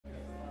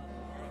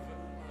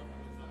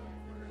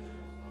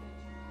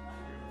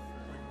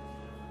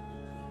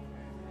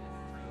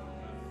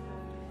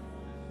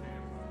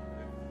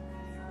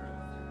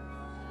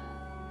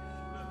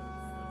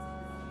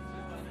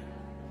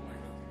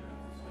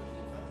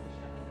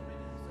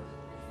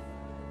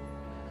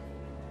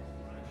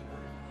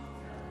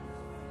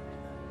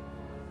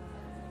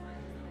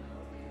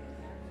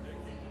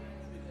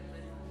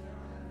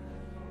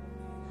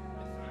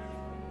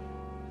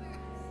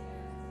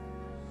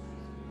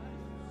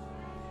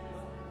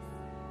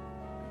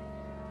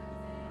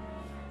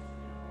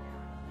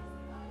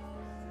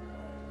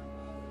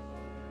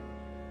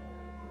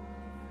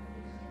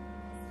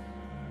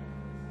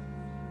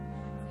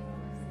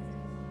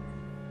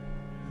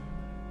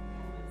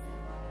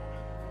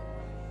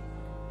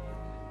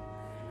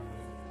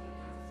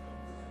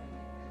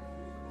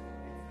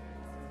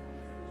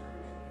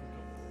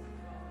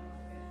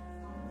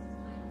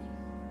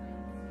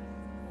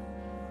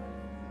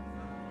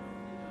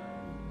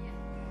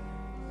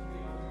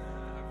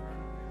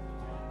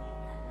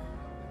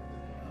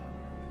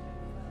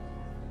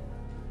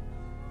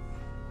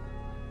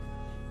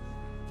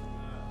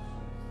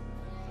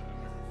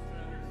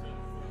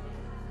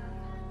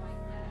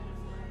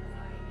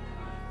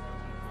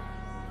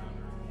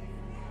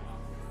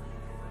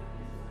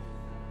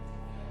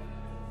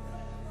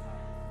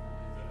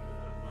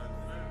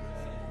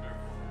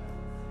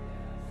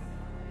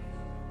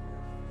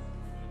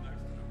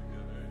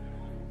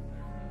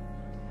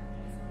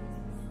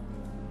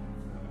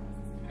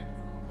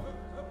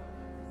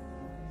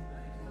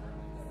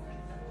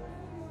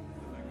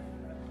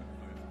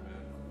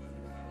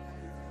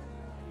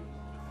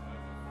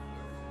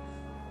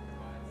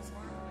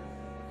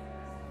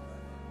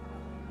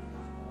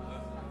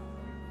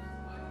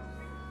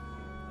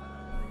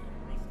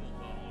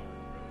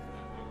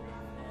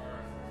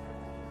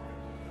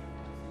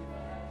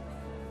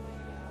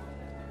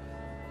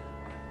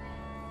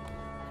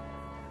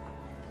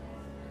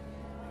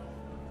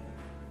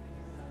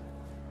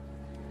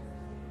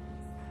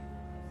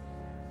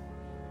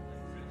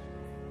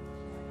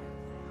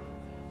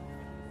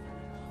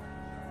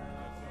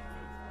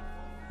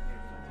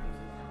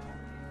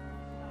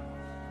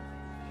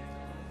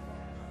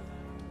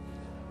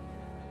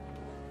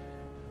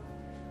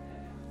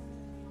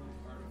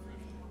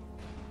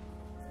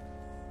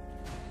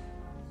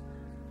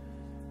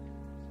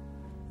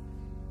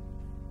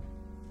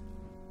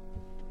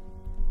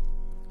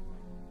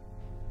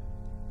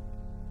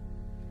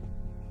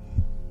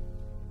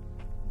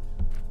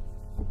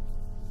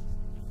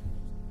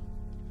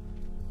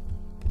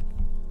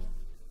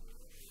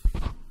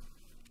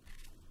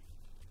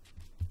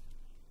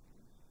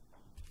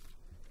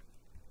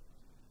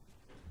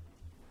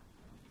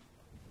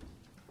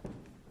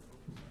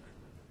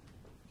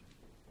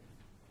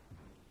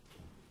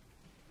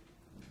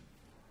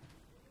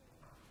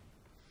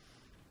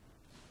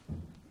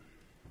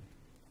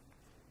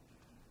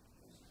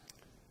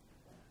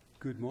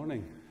Good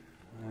morning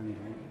and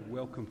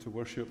welcome to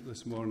worship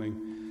this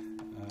morning.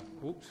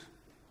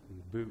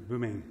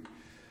 Booming.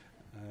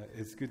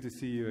 It's good to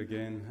see you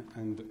again,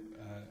 and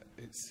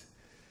it's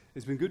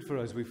been good for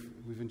us. We've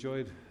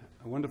enjoyed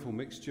a wonderful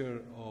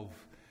mixture of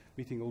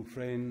meeting old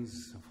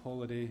friends, of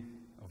holiday,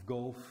 of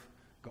golf.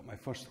 Got my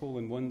first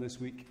hole-in-one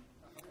this week.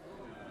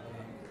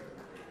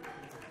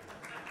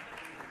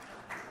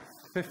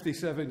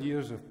 57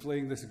 years of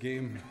playing this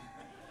game.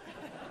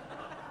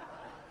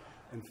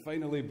 And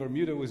finally,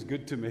 Bermuda was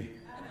good to me.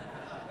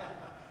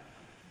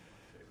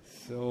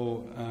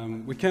 So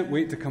we can't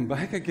wait to come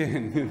back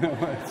again. You know,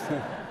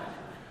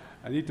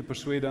 I need to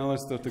persuade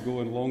Alistair to go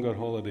on longer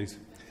holidays.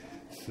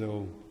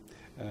 So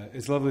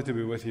it's lovely to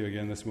be with you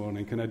again this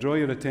morning. Can I draw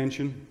your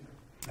attention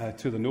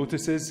to the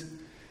notices,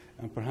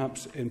 and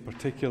perhaps in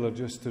particular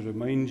just to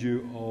remind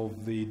you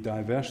of the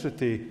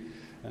diversity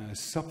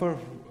supper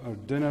or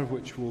dinner,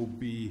 which will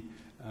be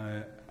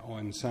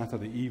on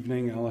Saturday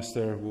evening.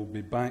 Alistair will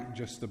be back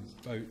just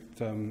about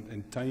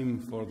in time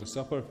for the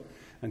supper,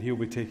 and he'll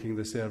be taking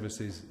the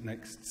services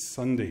next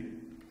Sunday.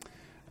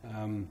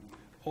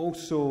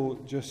 Also,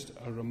 just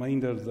a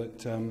reminder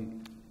that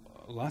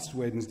last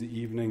Wednesday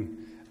evening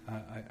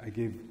I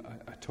gave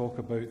a talk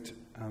about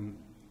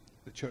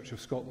the Church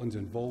of Scotland's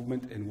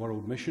involvement in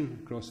world mission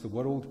across the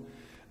world,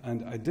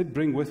 and I did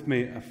bring with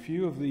me a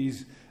few of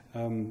these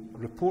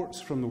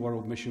reports from the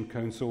World Mission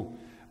Council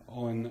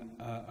on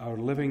our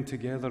living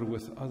together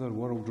with other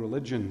world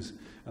religions.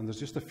 And there's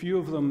just a few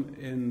of them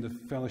in the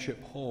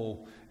fellowship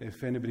hall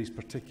if anybody's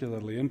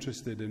particularly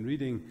interested in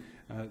reading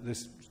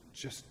this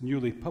just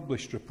newly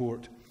published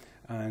report.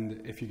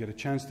 And if you get a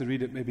chance to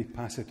read it, maybe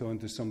pass it on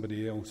to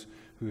somebody else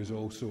who is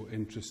also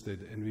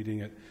interested in reading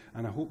it.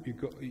 And I hope you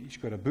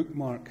each got a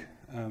bookmark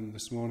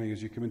this morning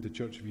as you come into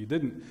church. If you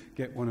didn't,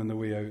 get one on the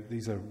way out.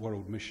 These are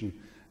World Mission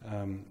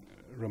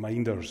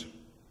reminders.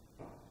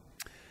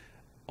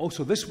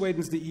 Also, this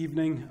Wednesday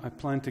evening, I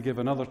plan to give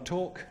another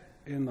talk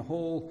in the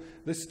hall,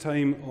 this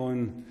time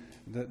on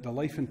the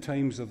life and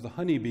times of the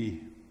honeybee,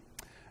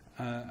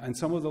 and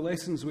some of the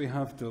lessons we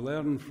have to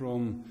learn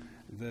from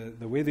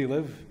the way they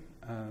live,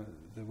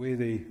 the way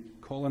they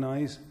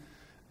colonize,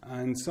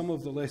 and some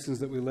of the lessons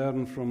that we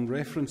learn from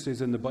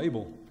references in the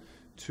Bible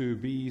to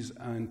bees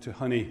and to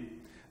honey,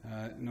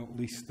 not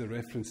least the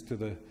reference to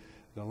the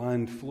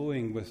land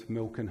flowing with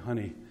milk and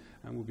honey.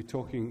 And we'll be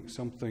talking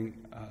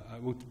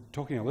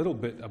a little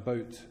bit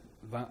about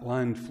that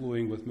land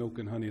flowing with milk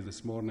and honey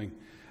this morning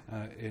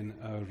in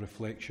our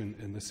reflection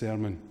in the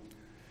sermon.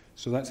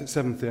 So that's at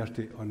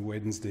 7:30 on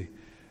Wednesday.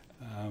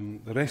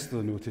 The rest of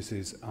the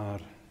notices are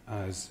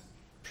as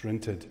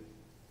printed.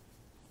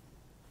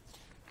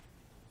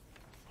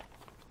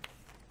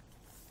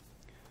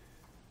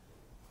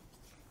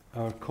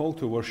 Our call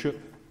to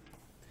worship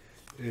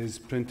is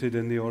printed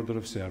in the order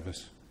of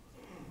service.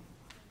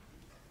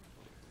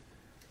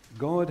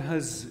 God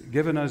has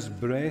given us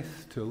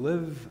breath to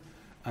live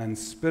and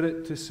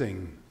spirit to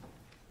sing.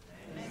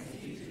 Thanks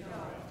be to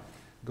God.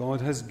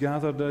 God has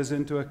gathered us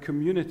into a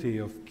community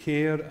of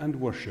care and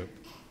worship.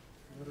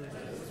 Let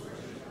us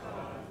worship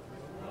God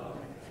with love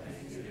and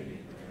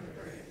thanksgiving and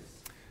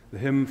praise. The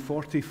hymn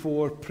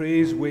 44,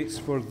 Praise Waits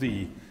for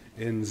Thee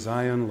in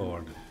Zion,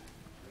 Lord.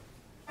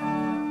 Oh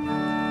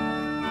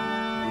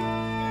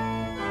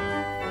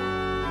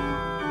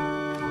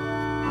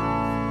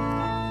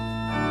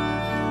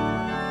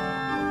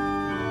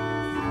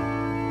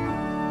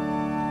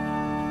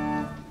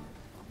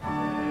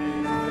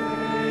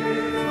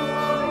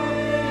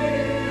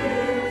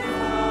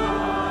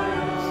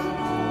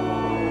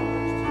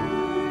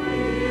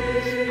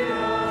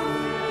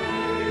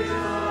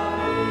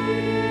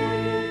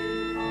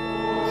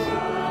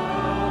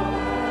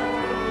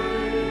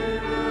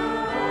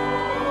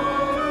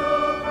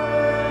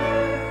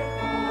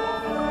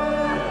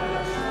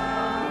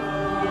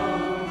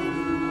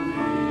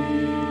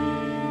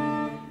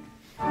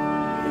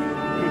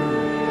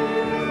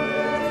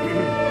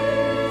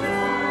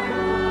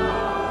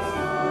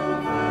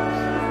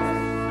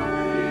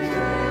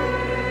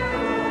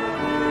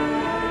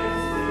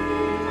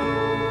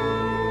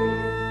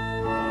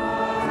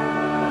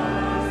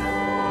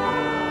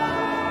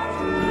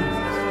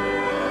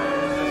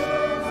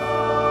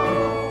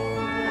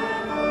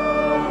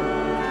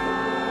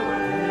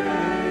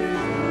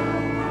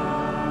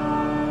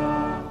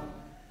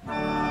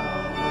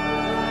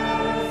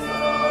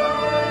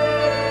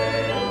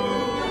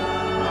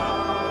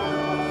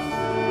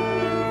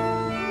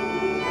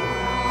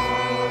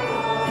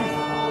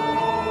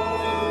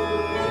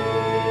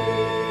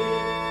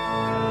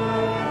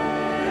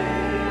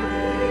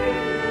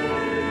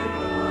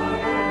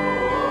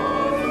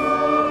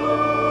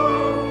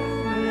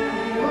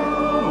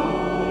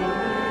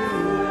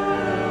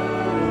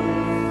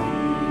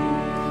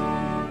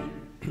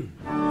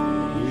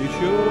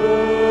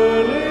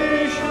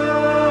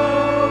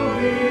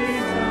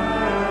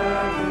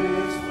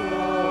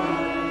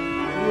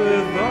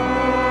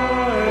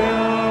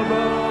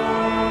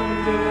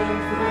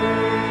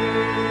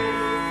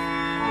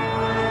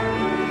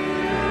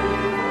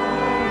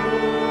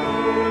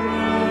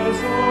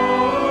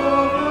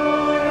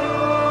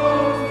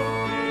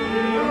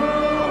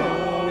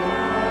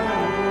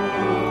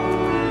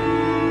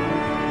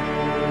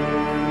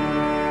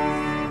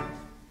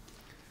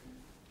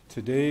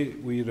Today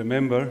we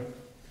remember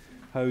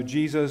how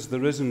Jesus, the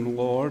risen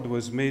Lord,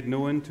 was made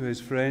known to his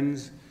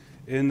friends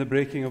in the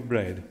breaking of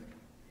bread,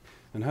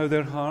 and how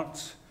their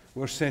hearts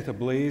were set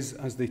ablaze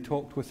as they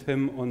talked with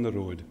him on the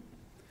road.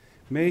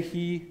 May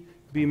he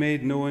be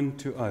made known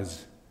to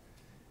us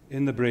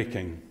in the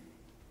breaking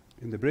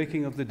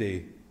of the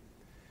day,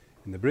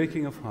 in the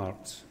breaking of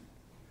hearts,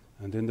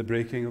 and in the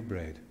breaking of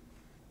bread.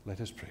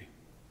 Let us pray.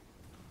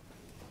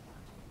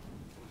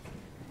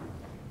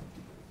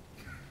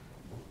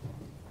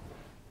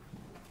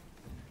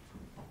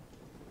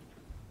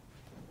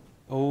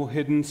 O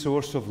hidden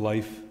source of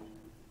life,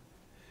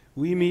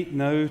 we meet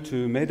now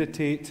to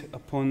meditate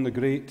upon the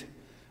great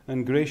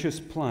and gracious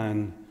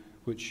plan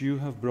which you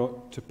have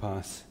brought to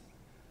pass,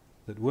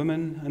 that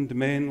women and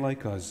men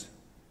like us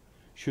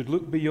should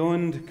look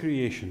beyond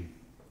creation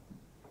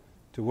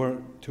to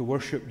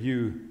worship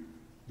you,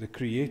 the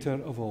Creator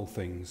of all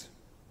things.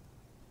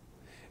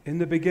 In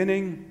the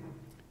beginning,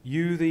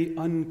 you, the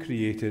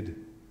uncreated,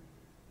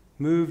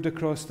 moved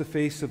across the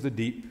face of the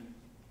deep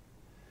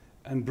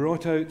and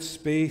brought out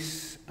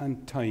space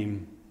and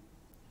time,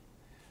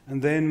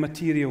 and then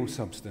material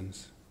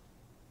substance,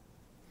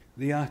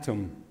 the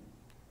atom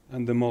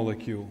and the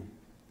molecule,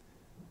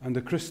 and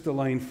the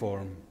crystalline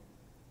form.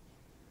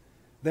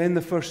 Then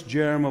the first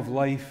germ of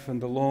life and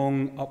the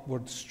long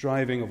upward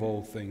striving of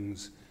all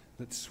things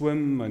that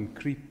swim and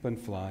creep and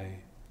fly.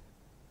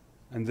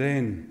 And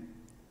then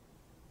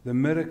the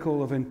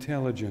miracle of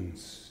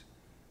intelligence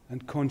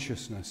and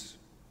consciousness,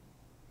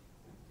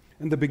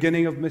 and the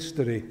beginning of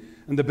mystery,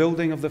 and the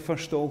building of the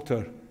first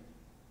altar,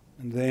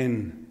 and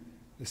then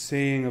the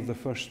saying of the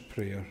first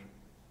prayer.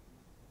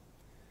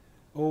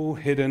 O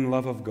hidden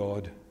love of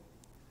God,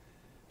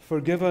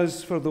 forgive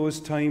us for those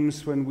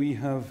times when we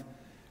have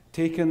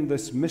taken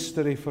this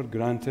mystery for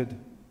granted,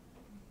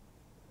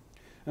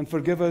 and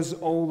forgive us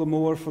all the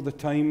more for the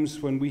times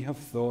when we have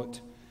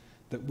thought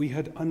that we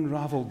had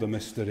unraveled the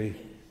mystery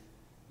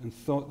and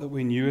thought that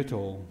we knew it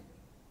all.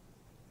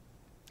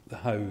 The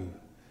how,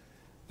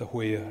 the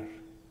where,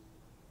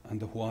 and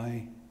the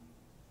why.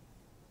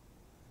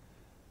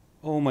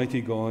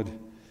 Almighty God,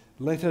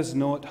 let us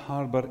not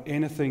harbour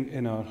anything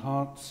in our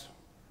hearts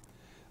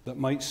that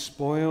might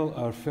spoil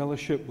our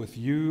fellowship with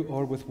you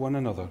or with one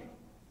another.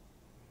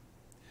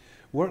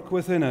 Work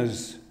within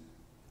us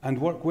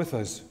and work with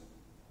us.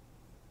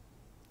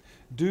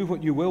 Do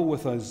what you will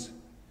with us.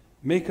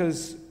 Make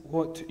us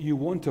what you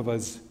want of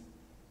us.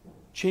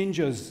 Change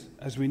us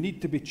as we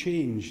need to be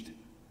changed,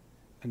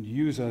 and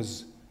use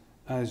us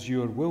as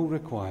your will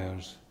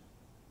requires,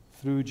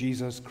 through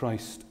Jesus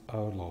Christ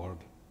our Lord.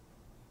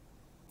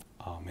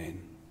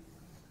 Amen.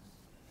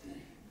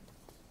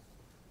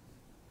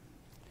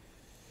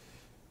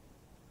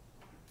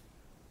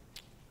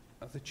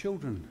 Are the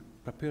children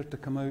prepared to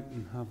come out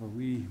and have a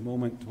wee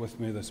moment with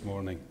me this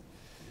morning?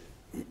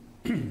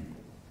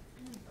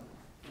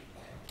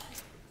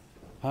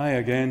 Hi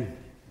again.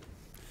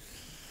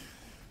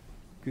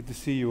 Good to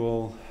see you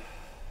all.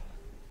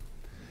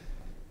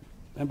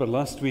 Remember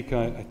last week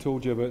I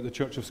told you about the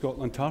Church of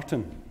Scotland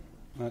tartan,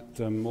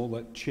 all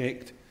that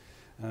checked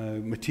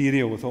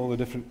material with all the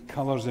different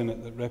colours in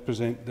it that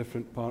represent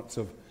different parts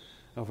of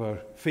our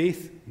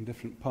faith and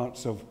different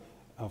parts of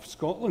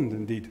Scotland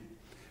indeed.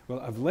 Well,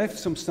 I've left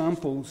some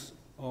samples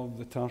of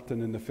the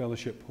tartan in the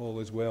fellowship hall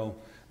as well,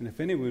 and if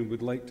anyone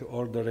would like to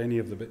order any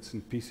of the bits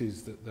and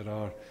pieces that there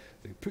are,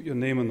 put your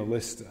name on the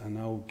list and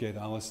I'll get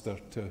Alistair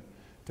to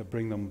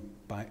bring them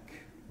back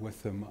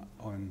with him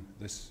on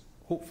this,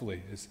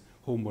 hopefully, his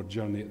homeward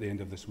journey at the end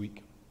of this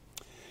week.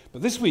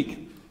 But this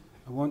week,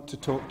 I want to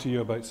talk to you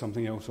about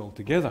something else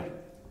altogether.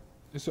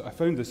 I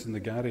found this in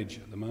the garage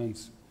at the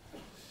man's.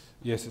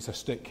 Yes, it's a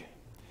stick.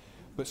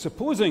 But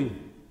supposing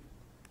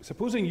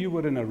you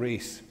were in a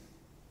race,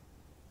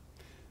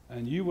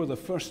 and you were the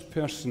first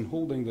person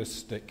holding this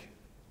stick,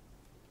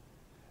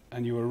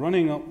 and you were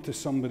running up to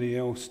somebody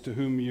else to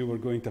whom you were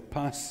going to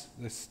pass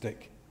this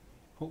stick,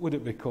 what would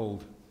it be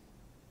called?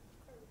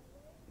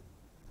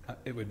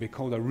 It would be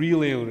called a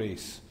relay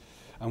race.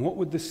 And what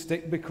would the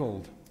stick be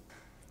called?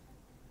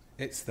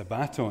 It's the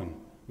baton.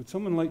 Would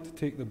someone like to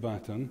take the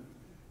baton?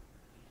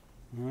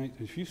 Right,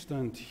 if you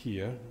stand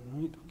here,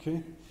 right,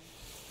 okay.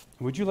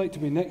 Would you like to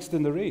be next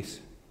in the race?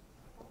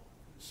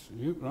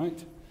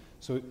 Right.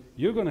 So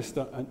you're going to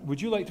start. Would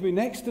you like to be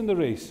next in the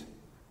race?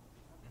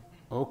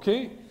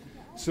 Okay.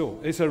 So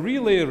it's a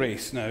relay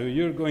race now.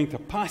 You're going to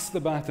pass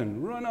the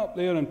baton. Run up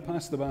there and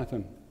pass the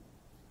baton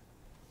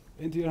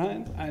into your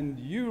hand. And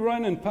you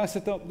run and pass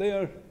it up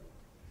there.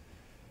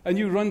 And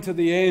you run to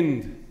the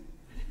end.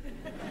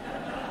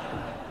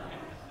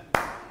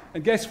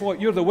 And guess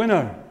what? You're the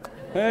winner.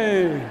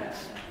 Hey.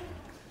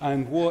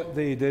 And what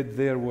they did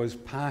there was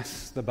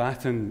pass the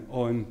baton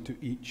on to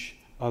each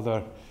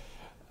other.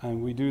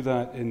 And we do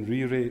that in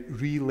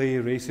relay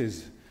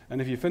races.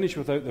 And if you finish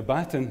without the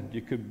baton,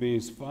 you could be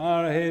as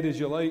far ahead as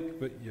you like,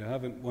 but you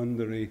haven't won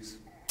the race.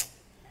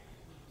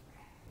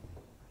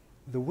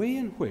 The way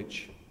in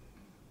which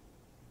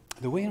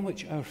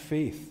our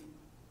faith,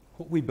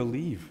 what we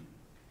believe,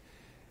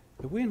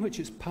 the way in which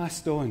it's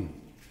passed on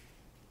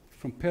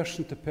from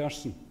person to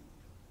person.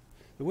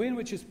 The way in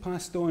which it's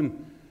passed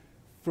on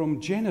from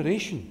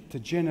generation to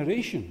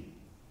generation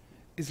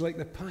is like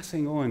the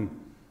passing on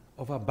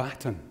of a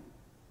baton.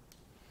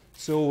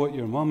 So what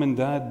your mum and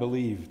dad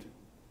believed,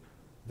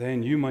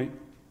 then you might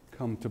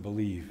come to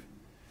believe.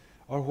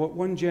 Or what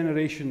one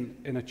generation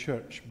in a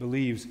church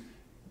believes,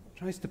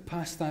 tries to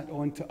pass that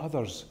on to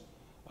others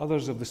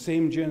of the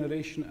same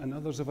generation and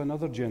others of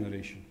another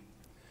generation.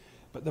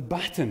 But the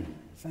baton,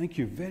 thank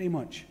you very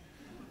much,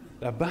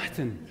 the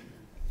baton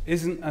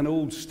isn't an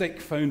old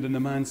stick found in the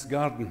man's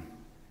garden.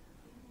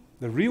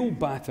 The real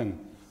baton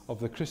of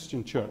the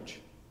Christian church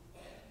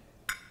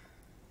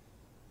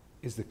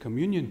is the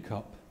communion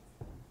cup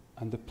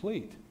and the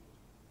plate.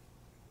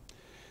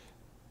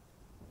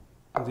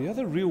 And the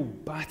other real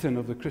baton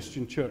of the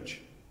Christian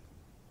church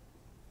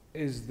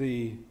is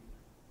the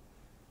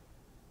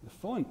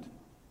font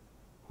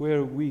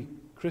where we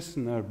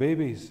christen our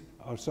babies,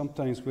 or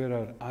sometimes where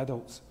our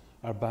adults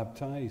are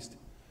baptized.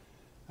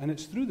 And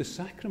it's through the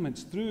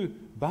sacraments, through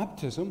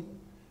baptism,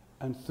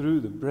 and through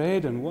the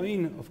bread and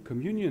wine of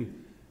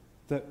communion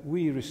that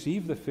we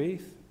receive the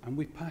faith and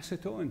we pass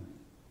it on.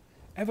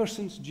 Ever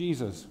since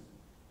Jesus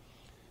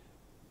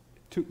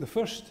took the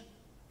first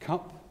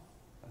cup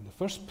and the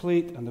first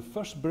plate and the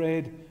first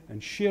bread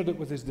and shared it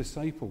with his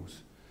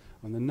disciples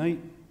on the night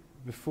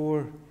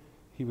before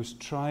he was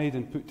tried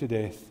and put to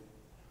death,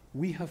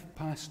 we have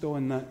passed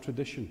on that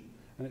tradition.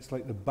 And it's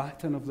like the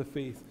baton of the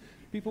faith.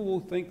 People will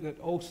think that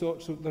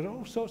there are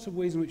all sorts of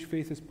ways in which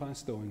faith is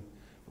passed on.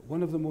 But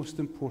one of the most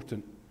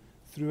important,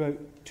 throughout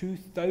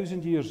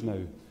 2,000 years now,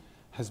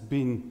 has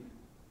been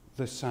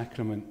the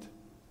sacrament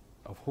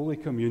of Holy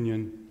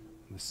Communion,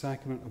 the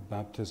sacrament of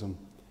baptism,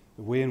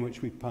 the way in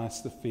which we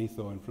pass the faith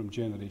on from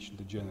generation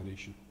to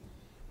generation.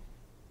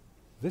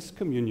 This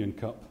communion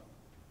cup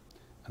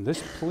and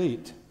this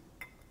plate,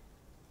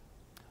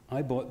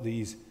 I bought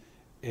these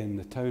in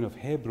the town of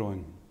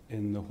Hebron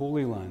in the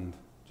Holy Land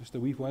just a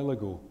wee while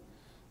ago.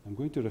 I'm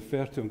going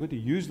to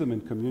use them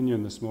in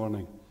communion this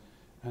morning,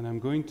 and I'm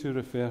going to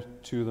refer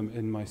to them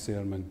in my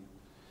sermon.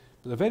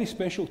 But they're very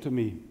special to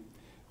me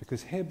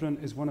because Hebron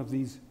is one of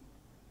these,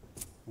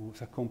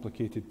 it's a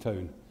complicated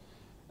town.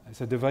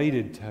 It's a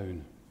divided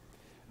town.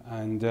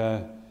 And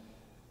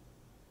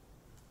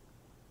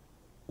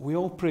we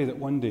all pray that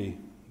one day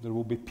there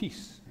will be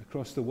peace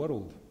across the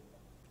world.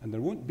 And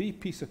there won't be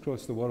peace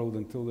across the world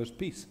until there's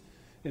peace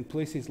in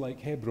places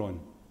like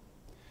Hebron.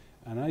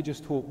 And I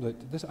just hope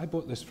that I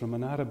bought this from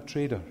an Arab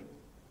trader.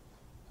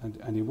 And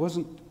I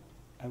wasn't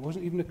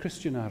even a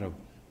Christian Arab,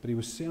 but he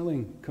was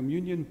selling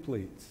communion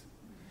plates.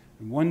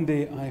 And one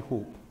day I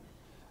hope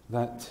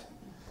that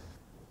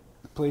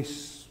the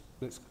place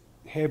that's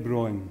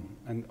Hebron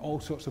and all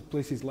sorts of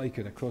places like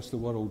it across the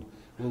world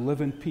will live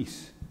in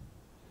peace.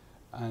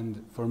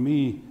 And for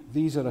me,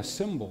 these are a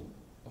symbol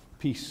of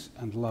peace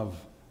and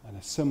love and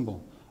a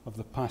symbol of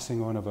the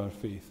passing on of our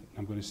faith.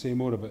 I'm going to say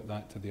more about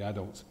that to the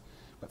adults.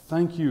 But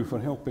thank you for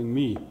helping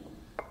me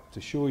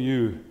to show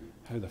you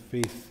how the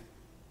faith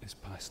is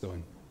passed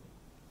on.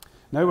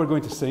 Now we're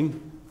going to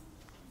sing.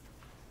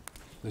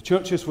 The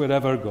church is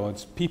wherever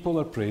God's people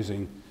are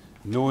praising,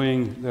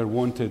 knowing they're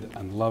wanted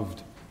and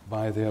loved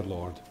by their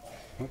Lord.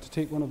 Want to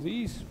take one of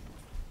these?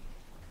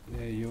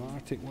 There you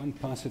are. Take one,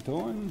 pass it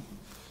on.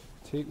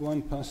 Take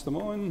one, pass them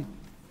on.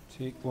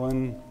 Take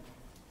one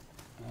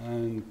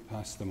and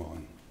pass them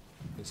on.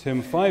 It's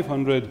hymn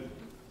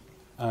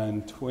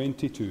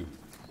 522.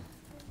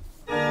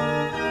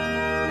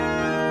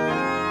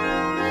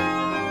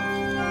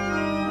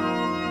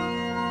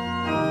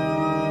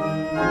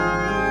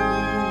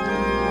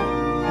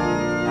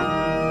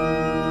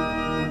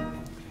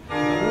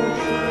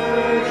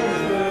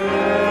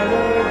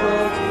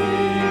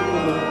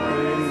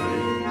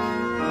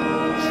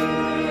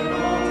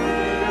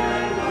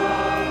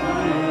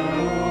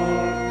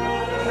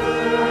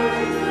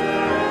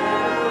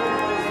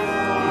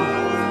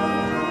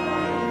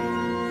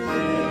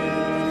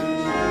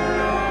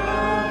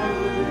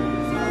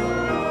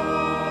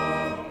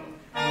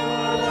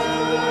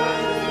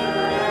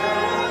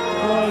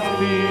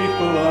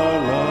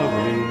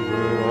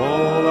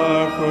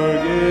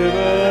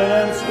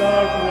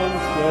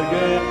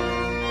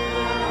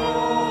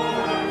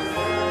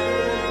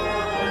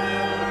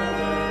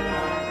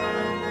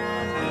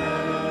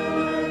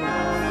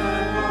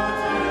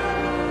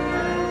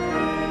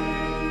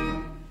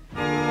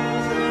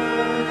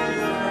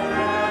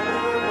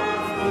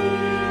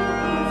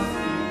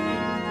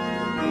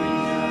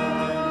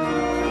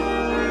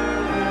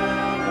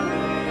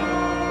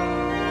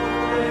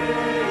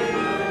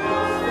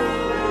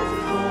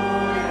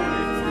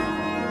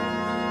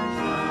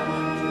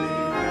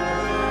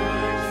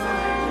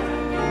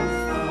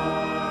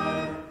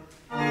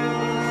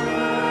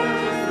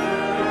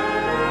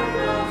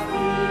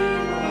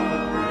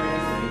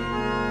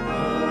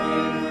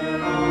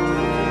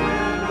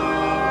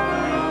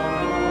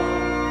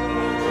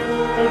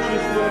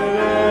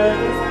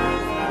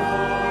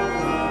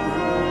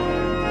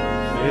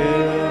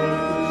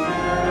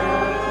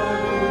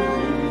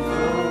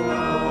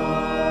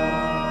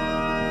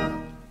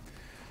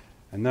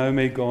 now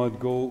may God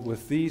go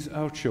with these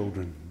our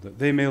children, that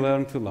they may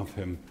learn to love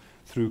him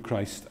through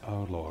Christ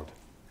our Lord.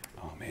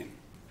 Amen.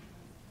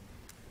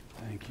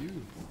 Thank you.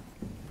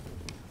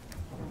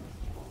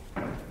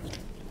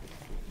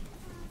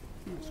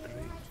 That's great.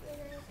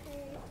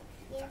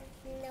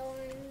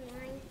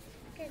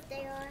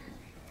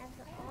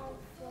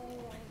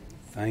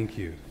 Thank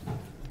you.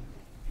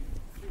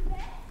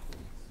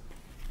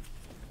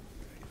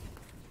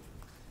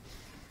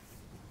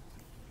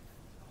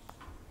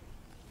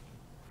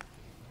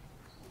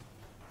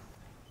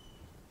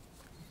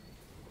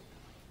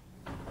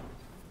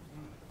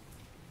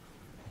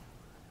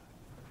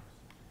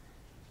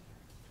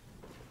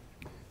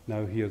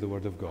 Now hear the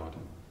word of God.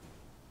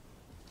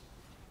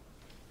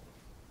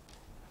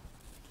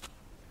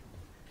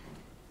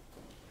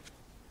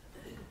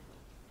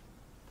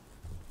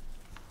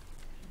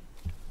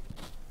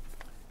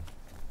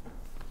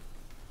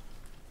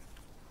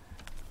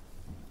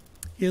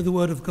 Hear the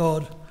word of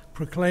God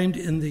proclaimed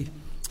in the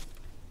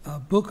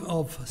book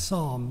of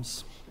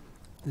Psalms.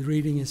 The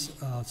reading is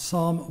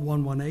Psalm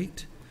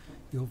 118,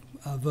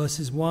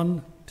 verses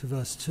 1 to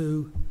verse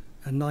 2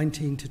 and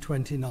 19 to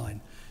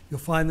 29. You'll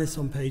find this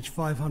on page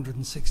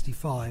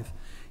 565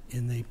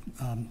 in the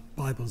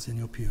Bibles in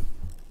your pew.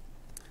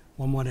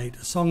 118,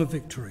 a song of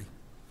victory.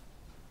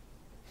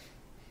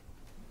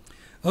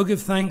 Oh,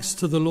 give thanks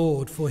to the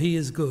Lord, for he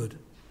is good.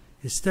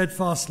 His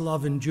steadfast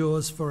love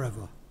endures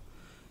forever.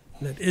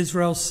 Let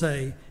Israel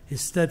say,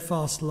 his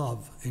steadfast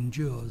love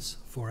endures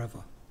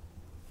forever.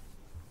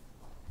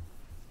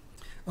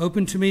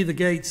 Open to me the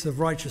gates of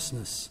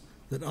righteousness,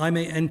 that I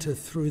may enter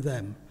through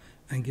them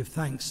and give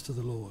thanks to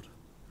the Lord.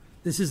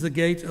 This is the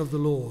gate of the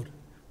Lord,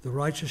 the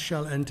righteous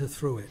shall enter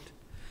through it.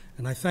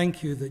 And I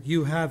thank you that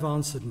you have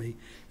answered me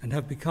and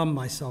have become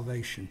my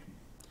salvation.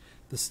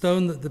 The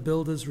stone that the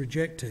builders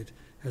rejected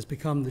has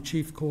become the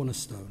chief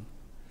cornerstone.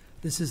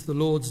 This is the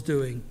Lord's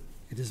doing.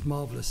 It is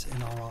marvelous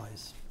in our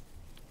eyes.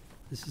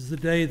 This is the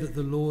day that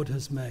the Lord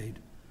has made.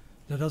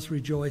 Let us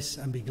rejoice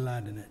and be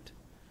glad in it.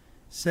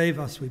 Save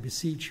us, we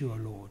beseech you, O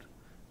Lord.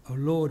 O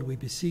Lord, we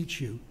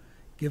beseech you,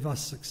 give us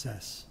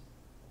success.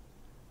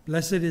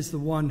 Blessed is the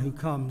one who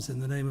comes in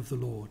the name of the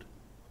Lord.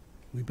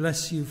 We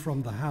bless you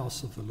from the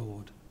house of the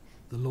Lord.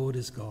 The Lord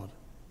is God.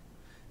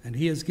 And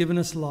he has given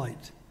us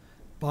light.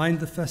 Bind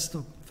the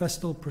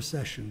festal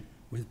procession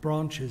with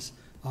branches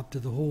up to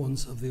the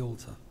horns of the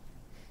altar.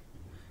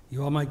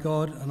 You are my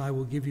God, and I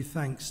will give you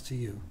thanks to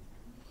you.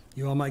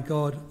 You are my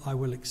God, I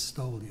will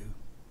extol you.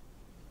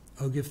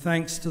 Oh, give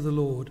thanks to the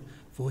Lord,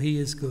 for he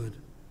is good,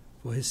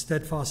 for his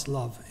steadfast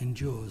love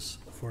endures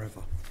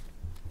forever.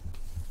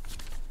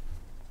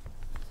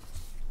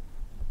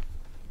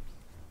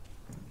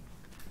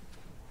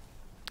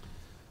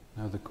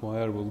 Now the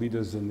choir will lead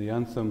us in the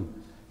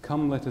anthem,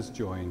 Come Let Us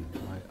Join,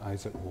 by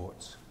Isaac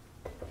Watts.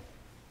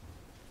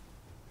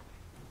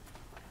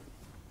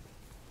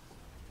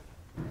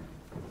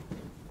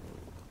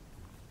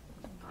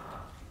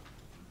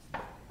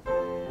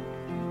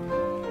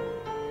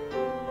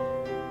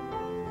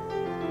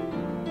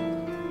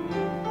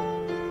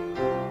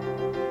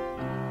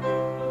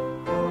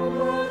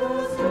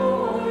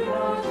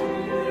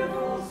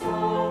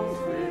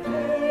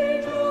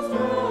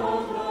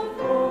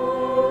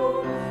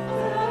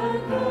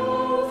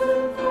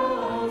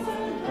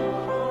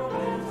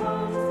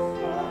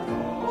 Thousand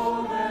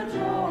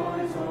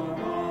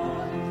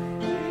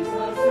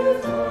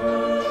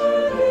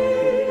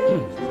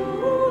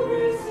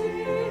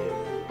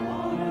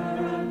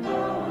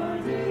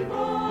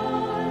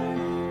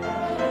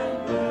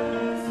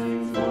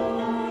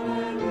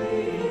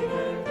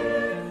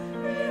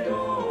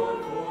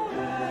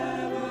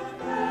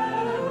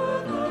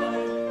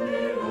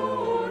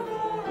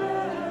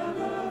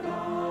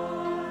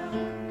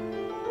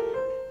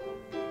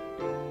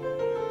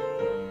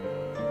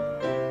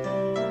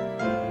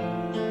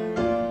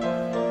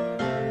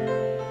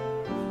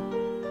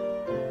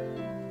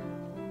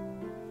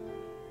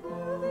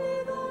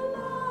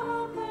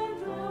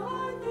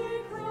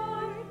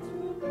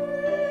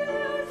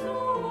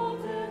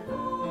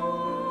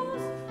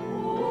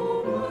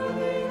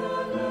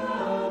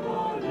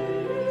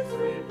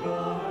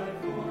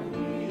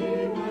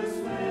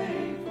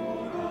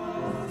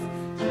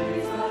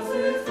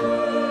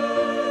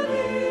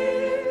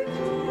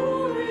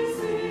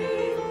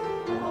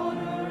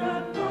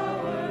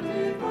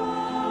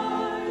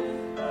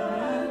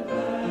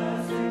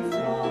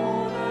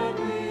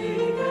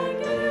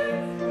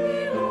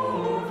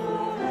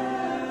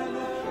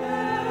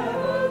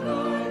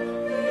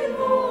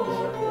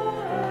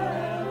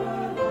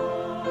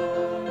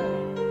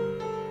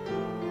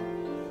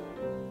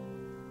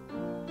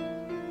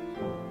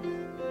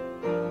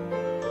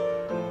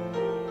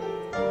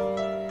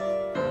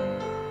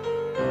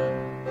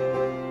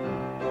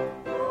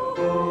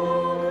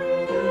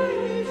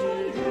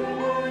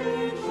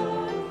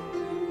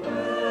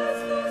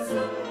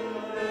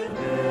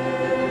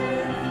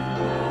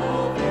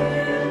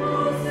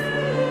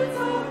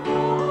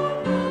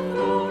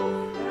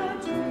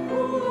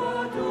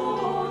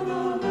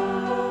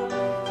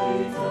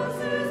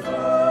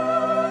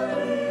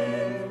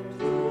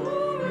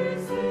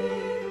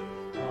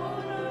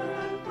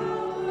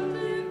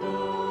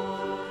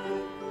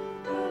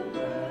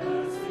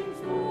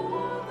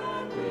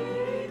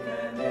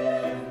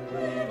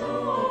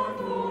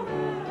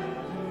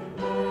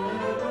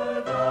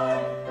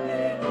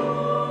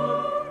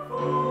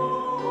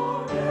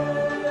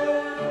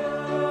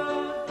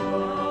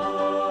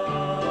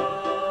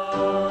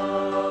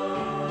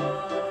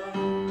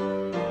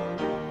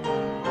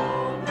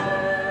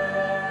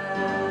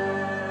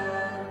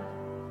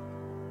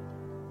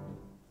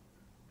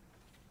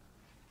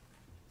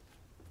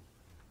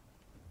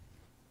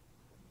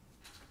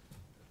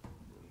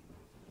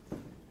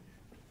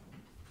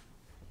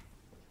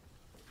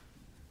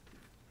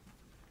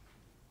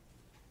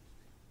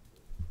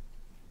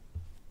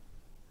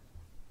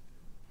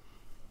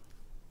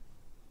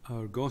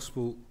Our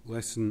gospel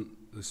lesson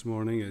this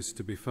morning is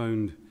to be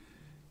found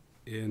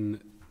in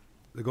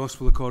the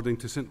Gospel according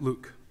to St.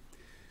 Luke,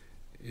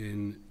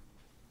 in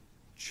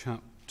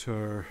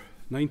chapter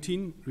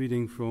 19,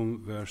 reading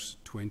from verse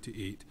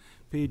 28,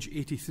 page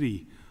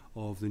 83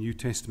 of the New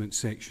Testament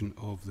section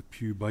of the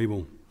Pew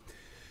Bible.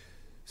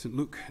 St.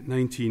 Luke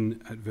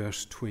 19 at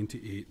verse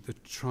 28, the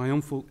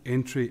triumphal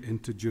entry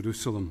into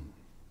Jerusalem.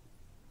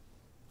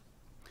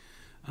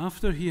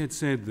 After he had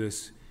said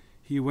this,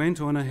 he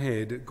went on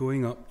ahead,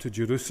 going up to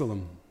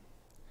Jerusalem.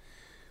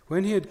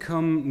 When he had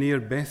come near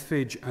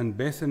Bethphage and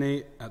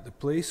Bethany at the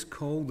place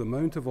called the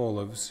Mount of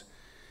Olives,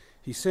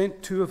 he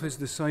sent two of his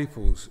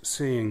disciples,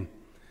 saying,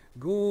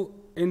 "Go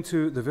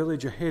into the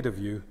village ahead of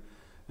you,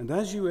 and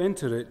as you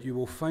enter it, you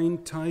will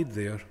find tied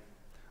there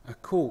a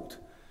colt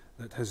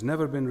that has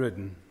never been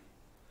ridden.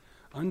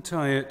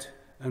 Untie it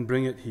and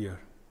bring it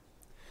here.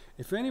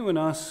 If anyone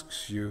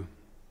asks you,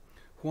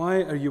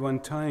 'Why are you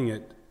untying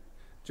it?'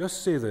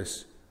 just say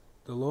this,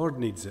 'The Lord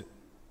needs it.'"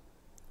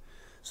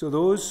 So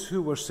those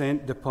who were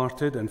sent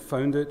departed and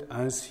found it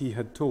as he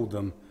had told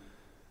them.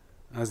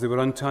 As they were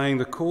untying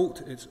the colt,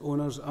 its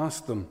owners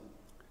asked them,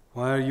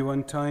 "Why are you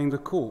untying the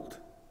colt?"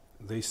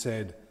 They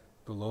said,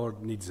 "The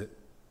Lord needs it."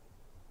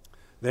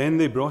 Then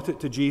they brought it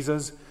to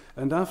Jesus,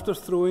 and after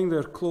throwing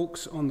their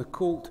cloaks on the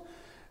colt,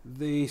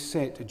 they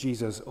set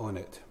Jesus on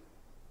it.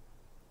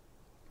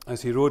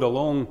 As he rode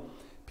along,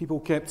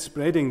 people kept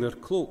spreading their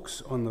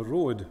cloaks on the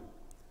road.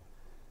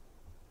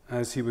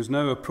 As he was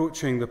now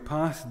approaching the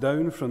path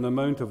down from the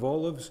Mount of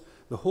Olives,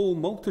 the whole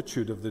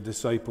multitude of the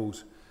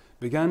disciples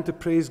began to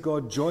praise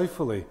God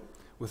joyfully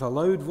with a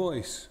loud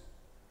voice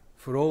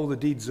for all the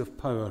deeds of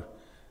power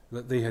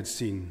that they had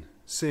seen,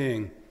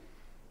 saying,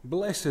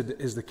 "Blessed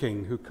is the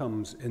King who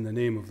comes in the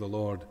name of the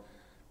Lord.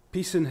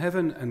 Peace in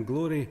heaven and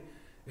glory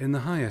in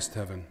the highest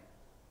heaven."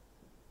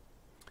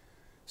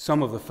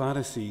 Some of the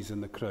Pharisees in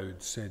the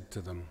crowd said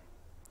to them,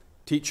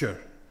 "Teacher,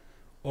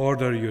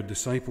 order your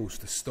disciples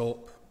to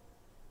stop."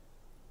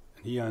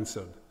 And he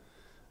answered,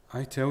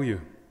 "I tell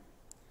you,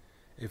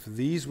 if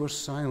these were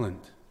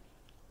silent,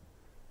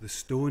 the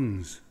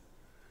stones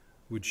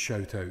would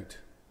shout out."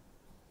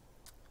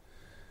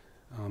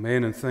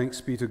 Amen, and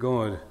thanks be to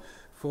God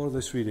for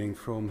this reading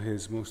from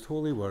his most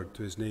holy word.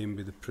 To his name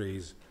be the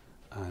praise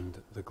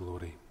and the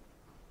glory.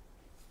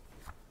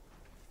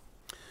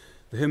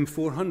 The hymn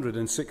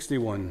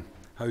 461,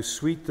 "How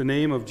Sweet the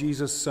Name of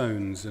Jesus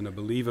Sounds in a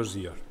Believer's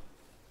Ear."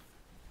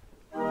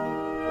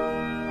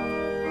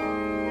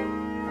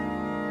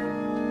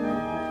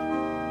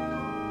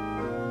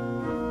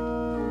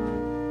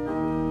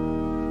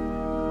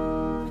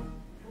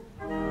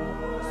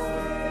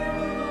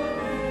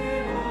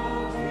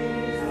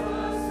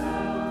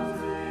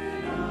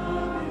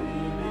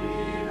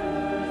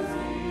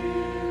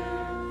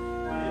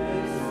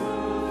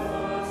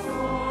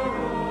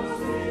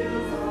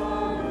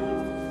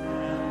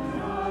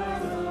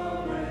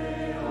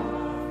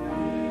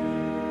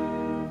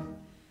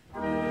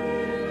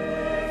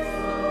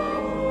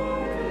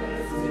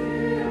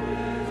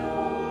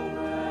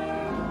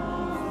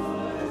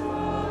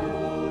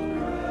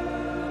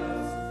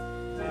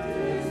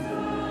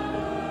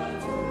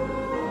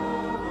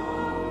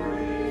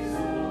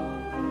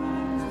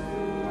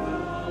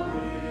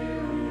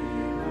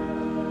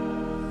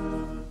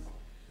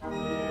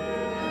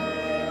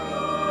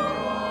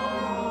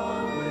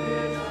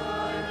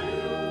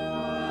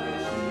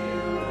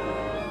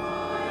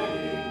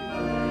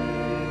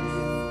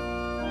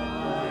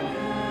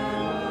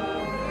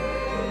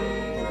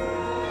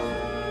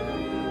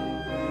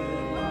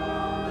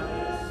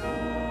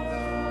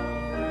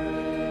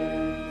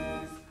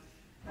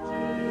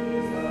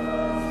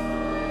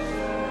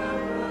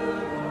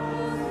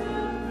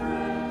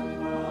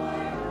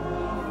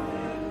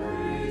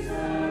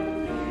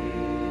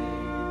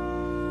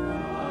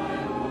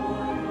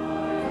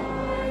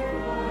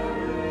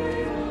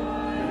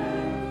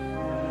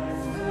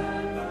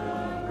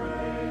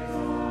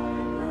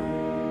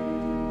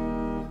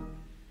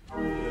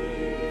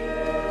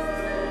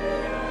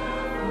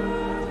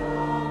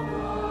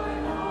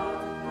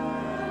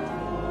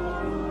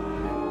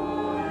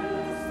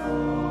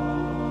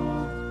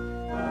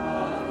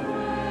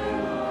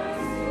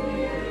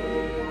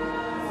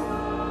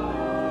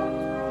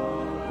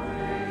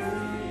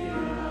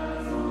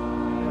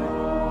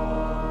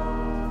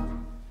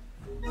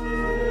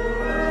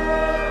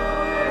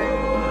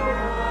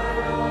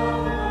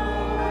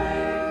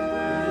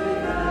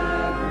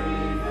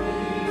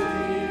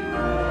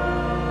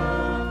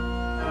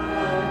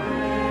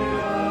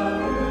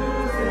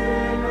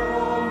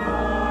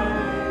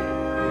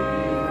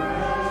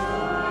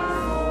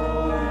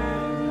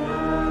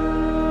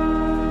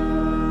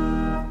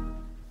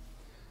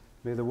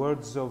 May the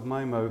words of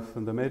my mouth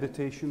and the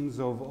meditations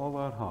of all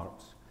our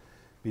hearts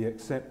be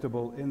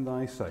acceptable in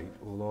thy sight,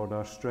 O Lord,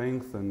 our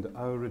strength and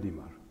our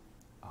Redeemer.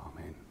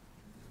 Amen.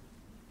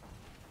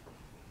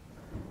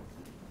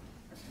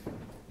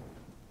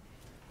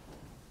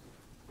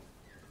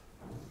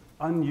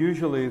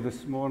 Unusually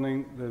this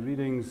morning, the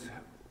readings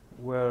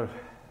were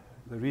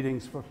the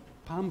readings for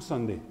Palm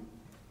Sunday.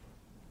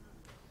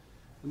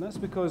 And that's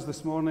because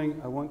this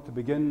morning I want to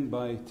begin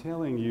by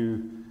telling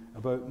you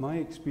about my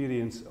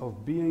experience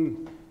of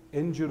being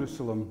in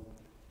Jerusalem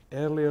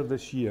earlier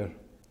this year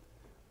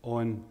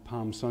on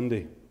Palm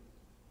Sunday.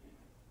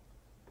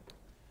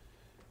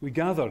 We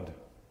gathered,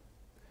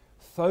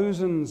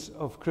 thousands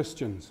of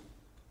Christians,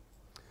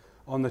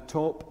 on the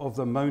top of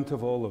the Mount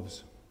of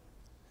Olives,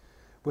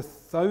 with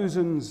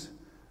thousands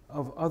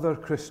of other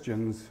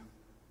Christians,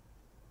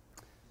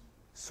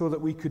 so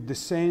that we could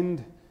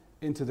descend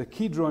into the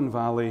Kidron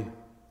Valley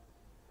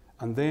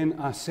and then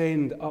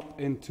ascend up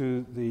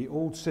into the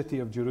old city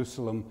of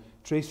Jerusalem,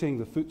 tracing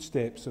the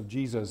footsteps of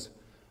Jesus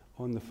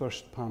on the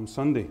first Palm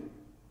Sunday.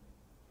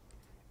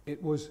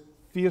 It was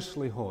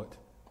fiercely hot.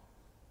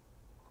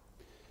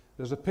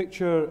 There's a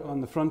picture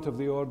on the front of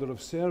the order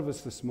of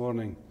service this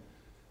morning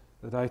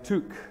that I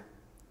took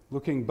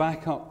looking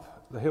back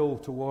up the hill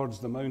towards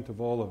the Mount of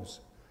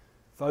Olives.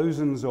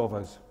 Thousands of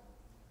us.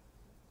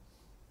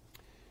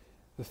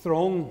 The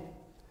throng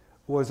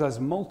was as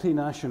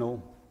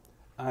multinational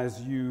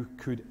as you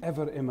could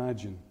ever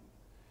imagine.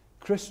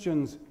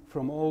 Christians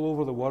from all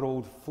over the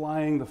world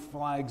flying the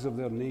flags of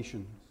their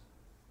nations.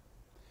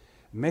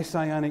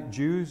 Messianic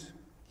Jews,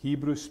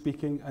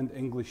 Hebrew-speaking and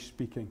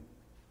English-speaking.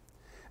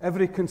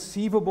 Every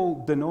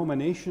conceivable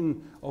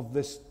denomination of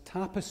this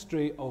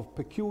tapestry of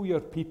peculiar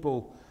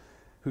people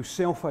who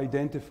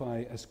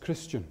self-identify as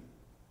Christian.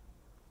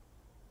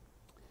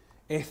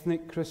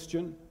 Ethnic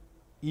Christian,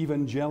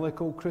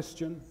 evangelical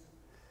Christian,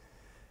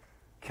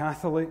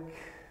 Catholic,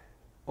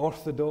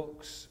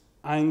 Orthodox,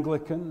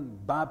 Anglican,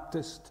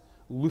 Baptist,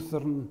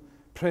 Lutheran,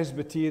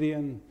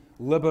 Presbyterian,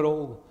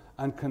 liberal,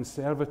 and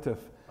conservative.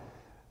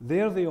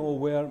 There they all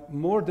were,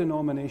 more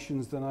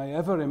denominations than I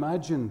ever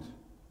imagined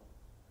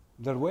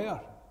there were.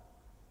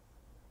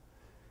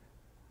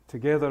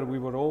 Together we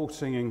were all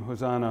singing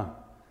Hosanna,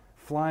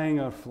 flying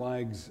our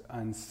flags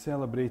and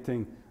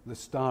celebrating the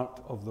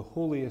start of the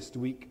holiest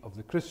week of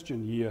the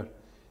Christian year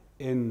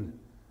in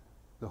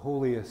the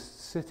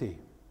holiest city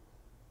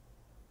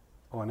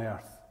on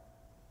earth.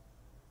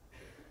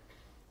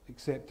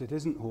 Except it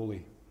isn't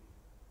holy.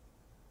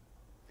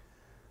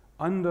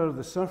 Under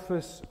the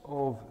surface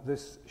of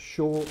this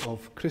show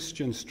of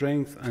Christian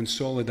strength and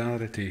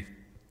solidarity,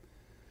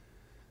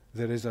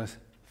 there is a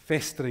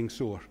festering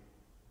sore.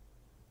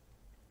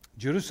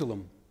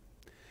 Jerusalem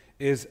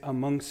is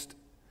amongst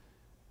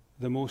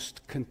the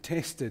most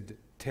contested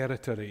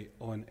territory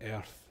on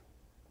earth.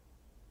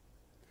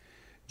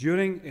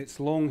 During its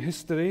long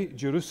history,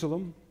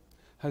 Jerusalem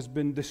has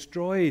been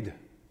destroyed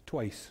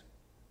twice,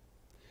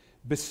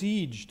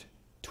 besieged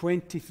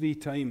 23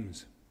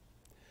 times,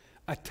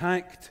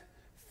 attacked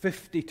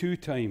 52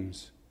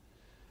 times,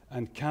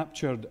 and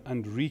captured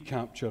and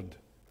recaptured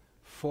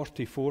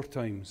 44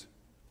 times.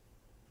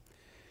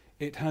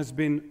 It has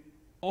been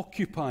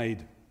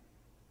occupied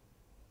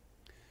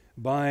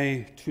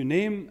by, to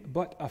name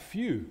but a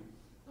few,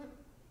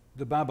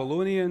 the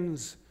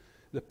Babylonians,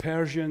 the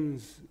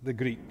Persians, the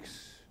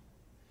Greeks.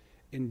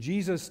 In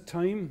Jesus'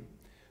 time,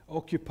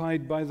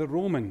 occupied by the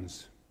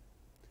Romans.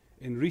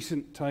 In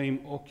recent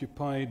time,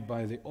 occupied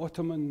by the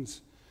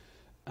Ottomans,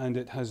 and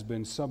it has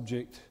been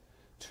subject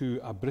to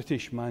a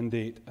British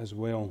mandate as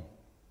well.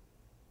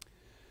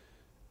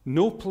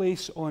 No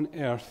place on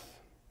earth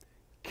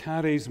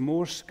carries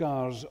more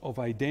scars of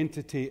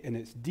identity in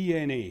its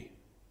DNA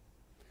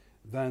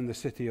than the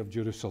city of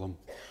Jerusalem.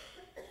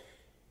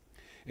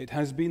 It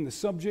has been the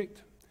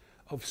subject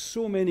of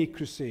so many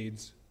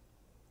crusades,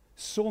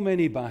 so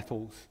many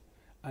battles,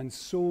 and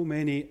so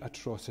many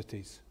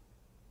atrocities.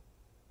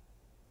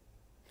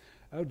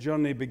 Our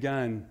journey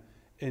began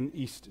in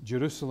East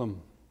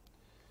Jerusalem,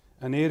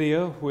 an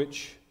area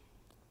which,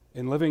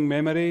 in living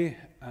memory,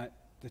 at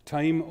the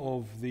time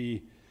of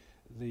the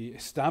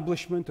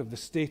establishment of the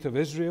State of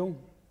Israel,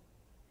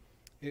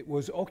 it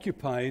was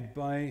occupied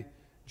by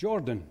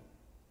Jordan.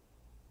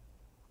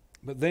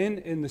 But then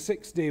in the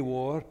Six-Day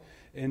War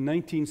in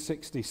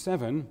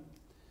 1967,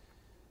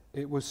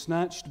 it was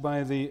snatched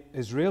by the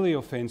Israeli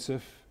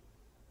offensive,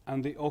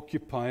 and the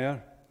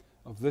occupier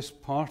of this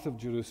part of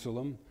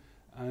Jerusalem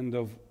and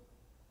of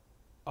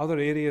other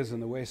areas in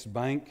the West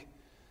Bank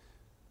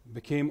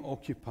became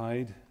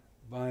occupied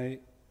by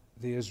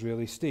the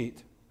Israeli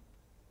state,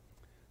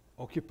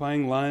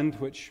 occupying land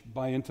which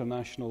by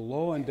international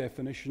law and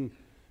definition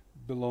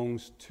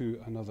belongs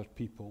to another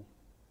people.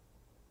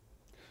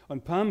 On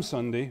Palm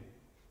Sunday,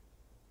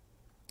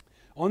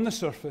 on the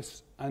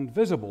surface and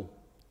visible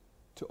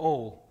to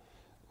all,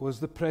 was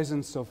the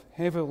presence of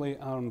heavily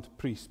armed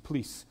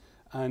police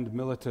and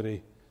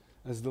military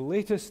as the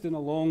latest in a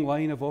long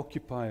line of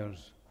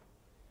occupiers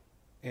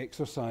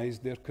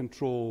exercised their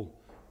control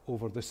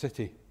over the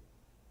city.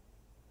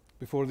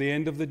 Before the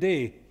end of the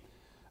day,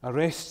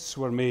 arrests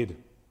were made.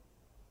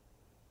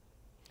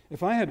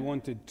 If I had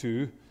wanted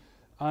to,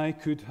 I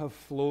could have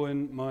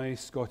flown my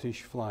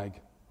Scottish flag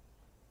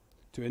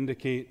to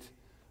indicate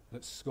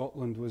that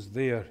Scotland was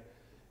there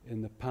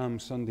in the Palm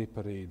Sunday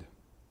parade.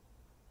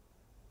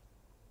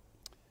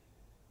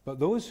 But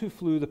those who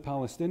flew the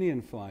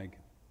Palestinian flag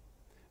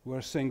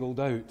were singled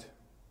out.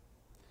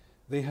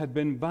 They had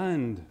been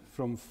banned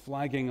from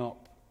flagging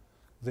up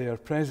their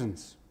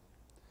presence,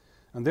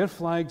 and their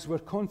flags were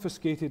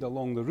confiscated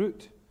along the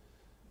route,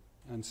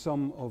 and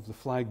some of the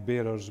flag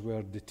bearers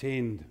were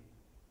detained.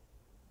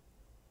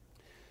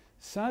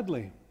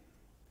 Sadly,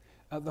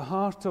 at the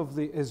heart of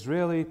the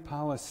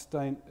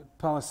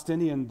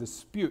Israeli-Palestinian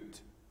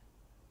dispute,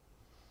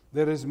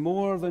 there is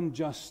more than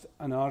just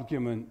an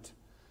argument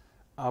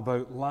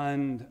about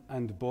land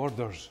and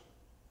borders.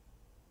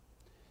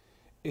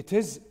 It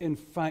is, in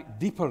fact,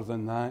 deeper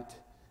than that.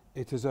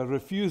 It is a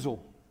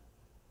refusal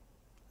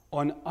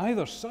on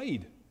either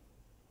side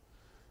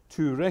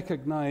to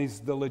recognize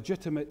the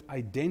legitimate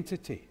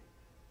identity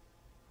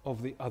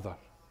of the other.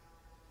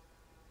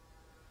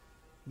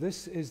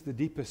 This is the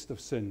deepest of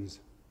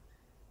sins,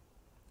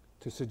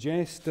 to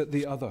suggest that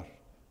the other,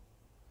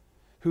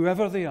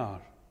 whoever they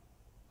are,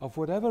 of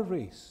whatever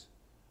race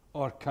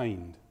or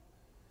kind,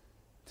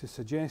 to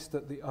suggest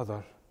that the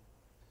other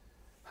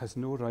has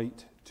no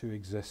right to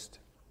exist.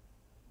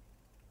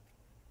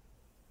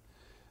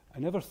 I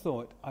never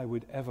thought I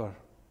would ever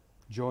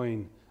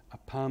join a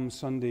Palm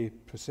Sunday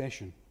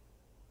procession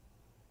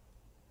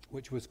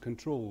which was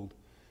controlled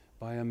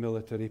by a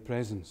military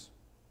presence.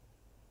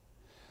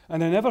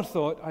 And I never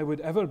thought I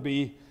would ever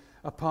be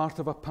a part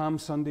of a Palm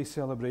Sunday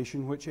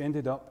celebration which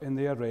ended up in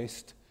the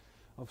arrest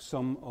of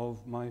some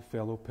of my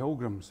fellow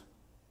pilgrims.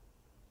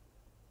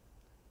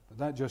 But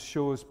that just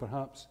shows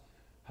perhaps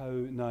how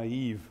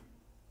naive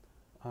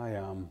I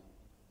am.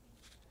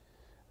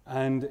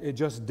 And it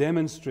just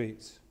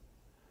demonstrates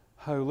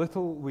how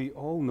little we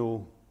all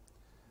know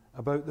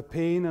about the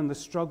pain and the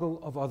struggle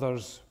of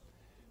others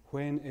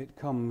when it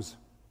comes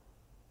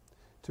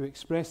to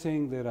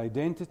expressing their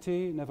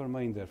identity, never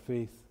mind their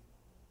faith,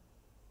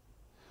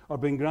 or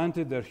being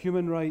granted their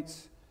human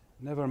rights,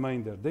 never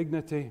mind their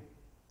dignity,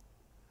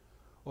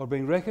 or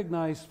being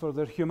recognized for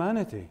their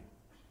humanity,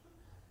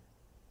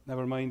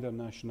 never mind their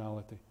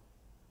nationality.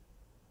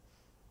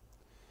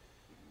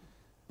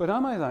 But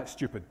am I that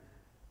stupid?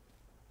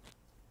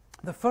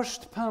 The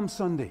first Palm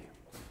Sunday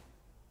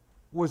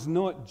was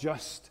not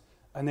just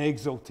an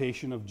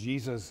exaltation of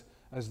Jesus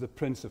as the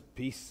Prince of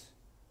Peace.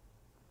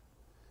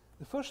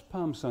 The first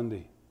Palm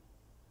Sunday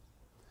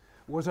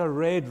was a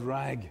red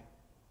rag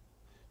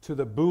to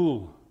the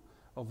bull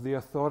of the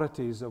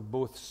authorities of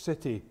both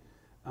city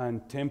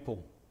and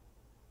temple.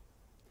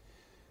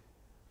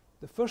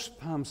 The first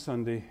Palm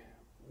Sunday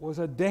was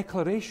a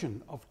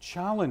declaration of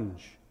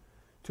challenge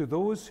to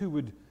those who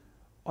would,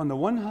 on the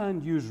one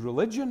hand, use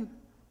religion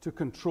to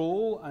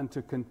control and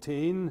to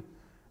contain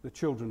the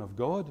children of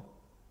God,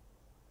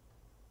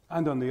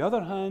 and on the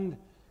other hand,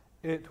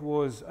 it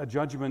was a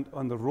judgment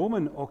on the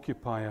Roman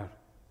occupier,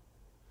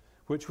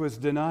 which was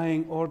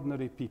denying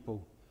ordinary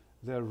people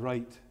their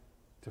right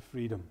to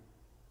freedom.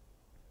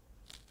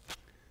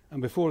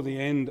 And before the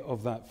end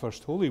of that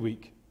first Holy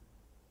Week,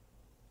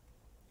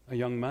 a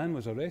young man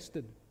was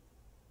arrested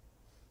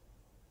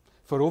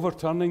for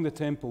overturning the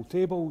temple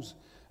tables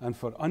and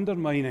for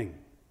undermining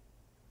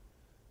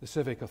the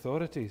civic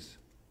authorities.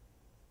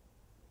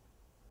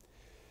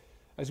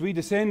 As we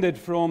descended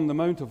from the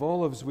Mount of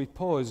Olives, we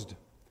paused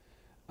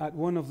at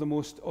one of the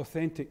most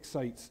authentic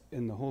sites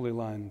in the Holy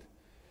Land.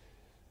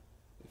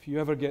 If you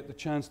ever get the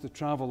chance to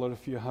travel, or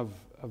if you have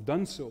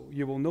done so,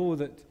 you will know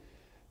that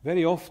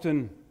very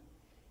often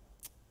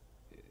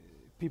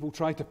people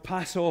try to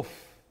pass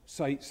off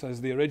sites as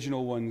the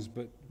original ones,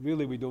 but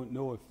really we don't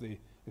know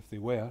if they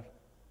were.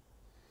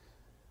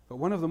 But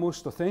one of the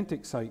most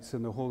authentic sites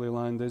in the Holy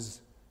Land is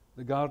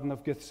the Garden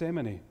of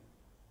Gethsemane,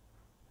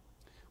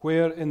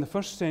 where in the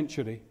first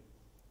century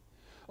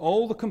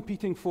all the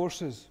competing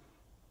forces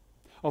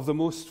of the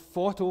most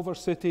fought-over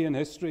city in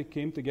history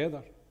came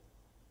together.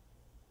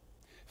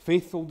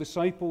 Faithful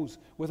disciples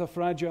with a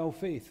fragile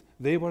faith,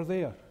 they were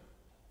there.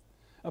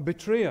 A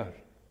betrayer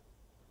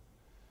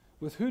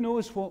with who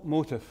knows what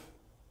motive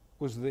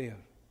was there.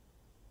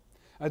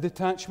 A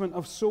detachment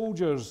of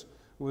soldiers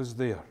was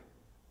there.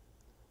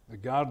 The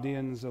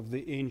guardians of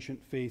the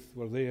ancient faith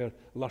were there,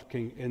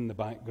 lurking in the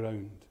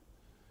background,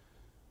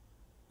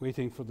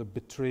 waiting for the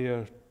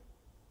betrayer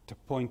to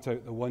point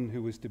out the one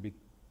who was to be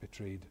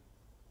betrayed.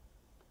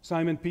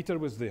 Simon Peter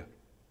was there,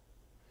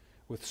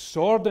 with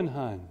sword in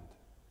hand,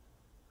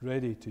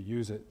 ready to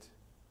use it,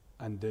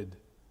 and did.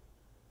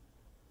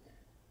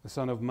 The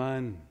Son of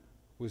Man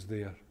was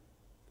there,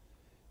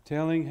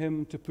 telling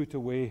him to put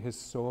away his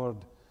sword,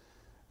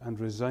 and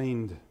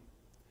resigned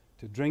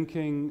to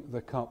drinking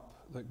the cup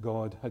that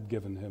God had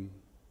given him.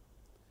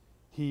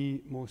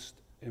 He, most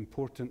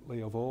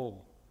importantly of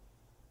all,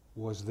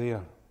 was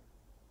there.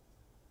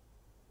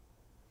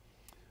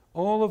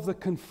 All of the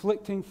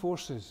conflicting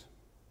forces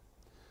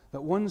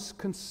that once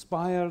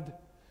conspired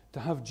to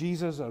have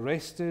Jesus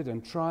arrested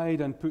and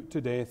tried and put to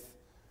death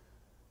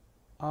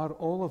are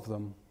all of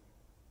them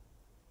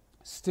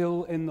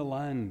still in the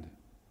land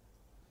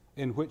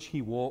in which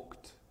he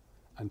walked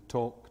and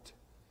talked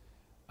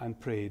and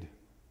prayed.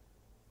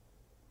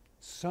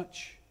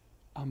 Such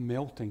a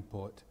melting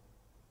pot.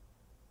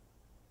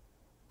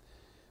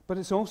 But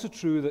it's also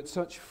true that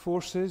such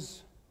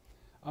forces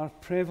are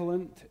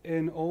prevalent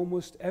in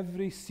almost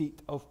every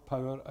seat of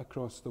power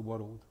across the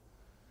world.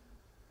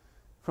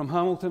 From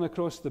Hamilton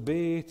across the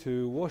Bay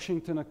to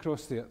Washington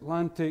across the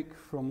Atlantic,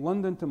 from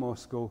London to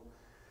Moscow,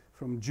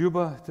 from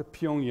Juba to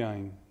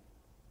Pyongyang.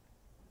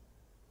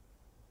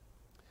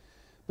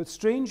 But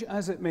strange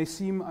as it may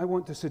seem, I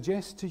want to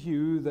suggest to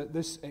you that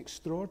this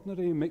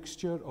extraordinary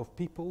mixture of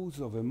peoples,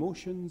 of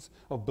emotions,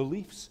 of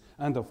beliefs,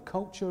 and of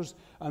cultures,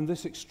 and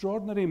this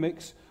extraordinary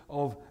mix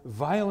of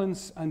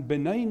violence and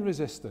benign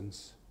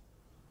resistance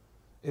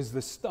is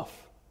the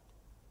stuff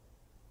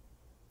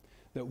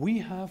that we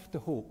have to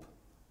hope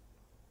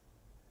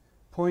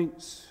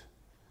points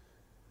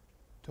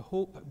to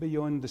hope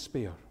beyond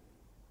despair,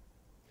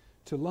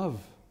 to love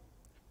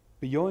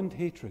beyond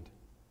hatred,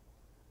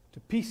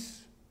 to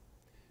peace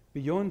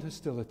beyond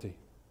hostility,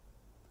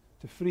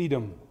 to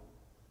freedom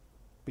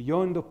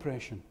beyond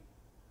oppression,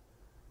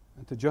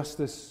 and to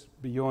justice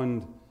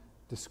beyond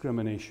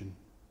discrimination.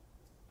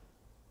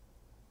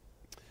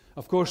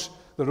 Of course,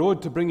 the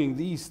road to bringing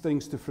these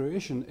things to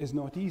fruition is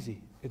not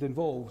easy. It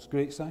involves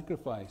great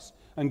sacrifice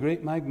and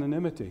great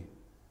magnanimity.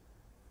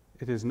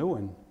 It is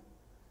known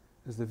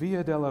as the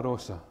Via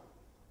Dolorosa.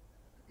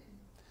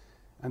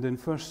 And in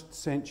first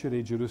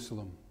century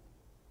Jerusalem,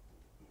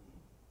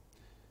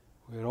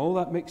 where all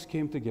that mix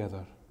came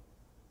together,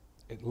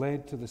 it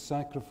led to the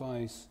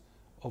sacrifice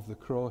of the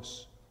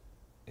cross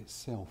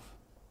itself.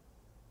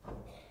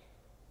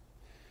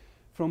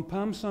 From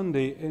Palm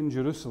Sunday in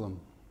Jerusalem,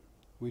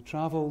 we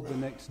travelled the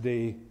next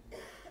day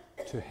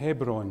to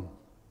Hebron.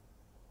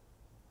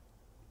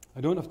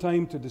 I don't have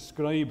time to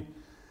describe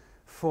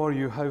for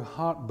you how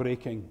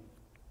heartbreaking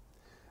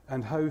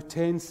and how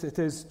tense it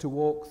is to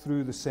walk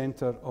through the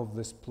centre of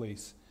this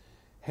place.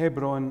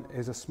 Hebron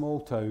is a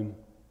small town,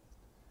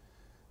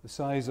 the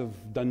size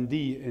of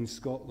Dundee in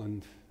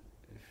Scotland,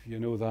 if you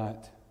know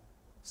that,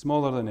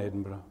 smaller than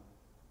Edinburgh.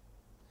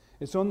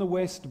 It's on the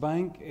West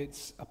Bank,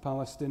 it's a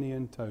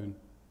Palestinian town.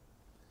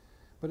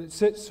 But it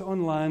sits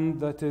on land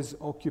that is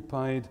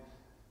occupied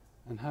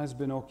and has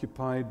been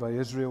occupied by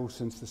Israel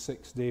since the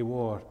Six-Day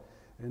War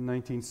in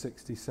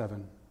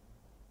 1967.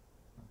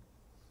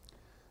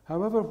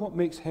 However, what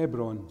makes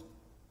Hebron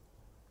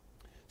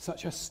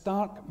such a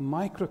stark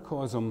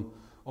microcosm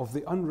of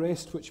the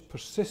unrest which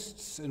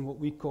persists in what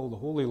we call the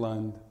Holy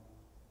Land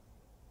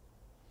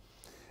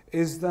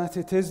is that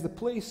it is the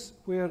place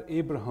where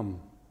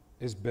Abraham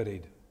is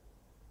buried.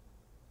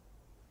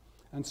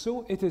 And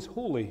so it is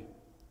holy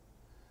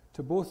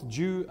to both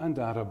Jew and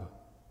Arab.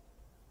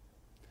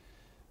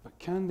 But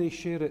can they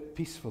share it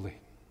peacefully?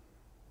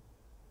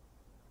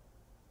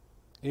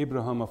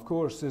 Abraham, of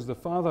course, is the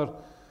father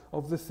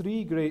of the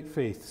three great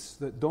faiths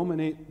that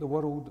dominate the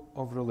world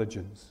of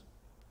religions.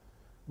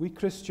 We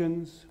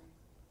Christians,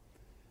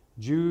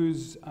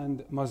 Jews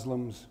and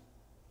Muslims,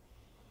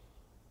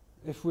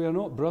 if we are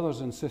not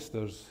brothers and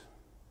sisters,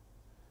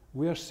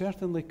 we are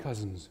certainly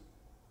cousins.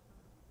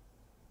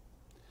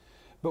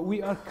 But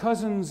we are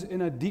cousins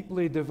in a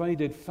deeply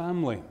divided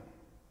family.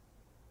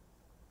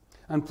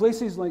 And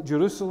places like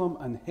Jerusalem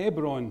and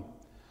Hebron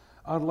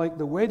are like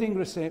the wedding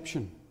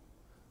reception,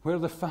 where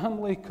the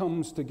family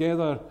comes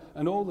together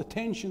and all the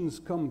tensions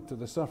come to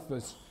the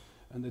surface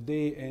and the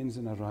day ends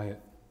in a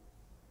riot.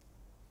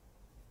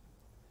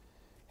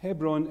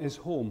 Hebron is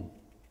home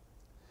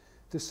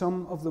to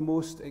some of the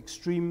most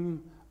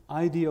extreme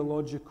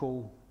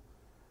ideological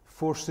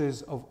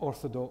forces of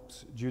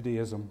Orthodox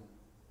Judaism.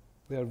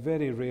 They are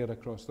very rare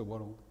across the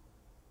world.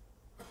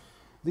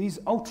 These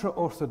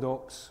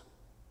ultra-Orthodox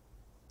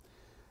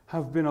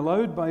have been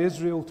allowed by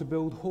Israel to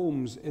build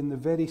homes in the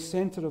very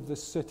center of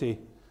this city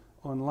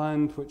on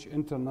land which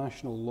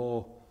international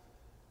law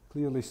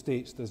clearly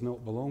states does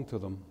not belong to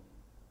them.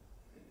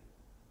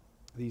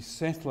 These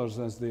settlers,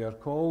 as they are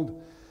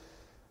called,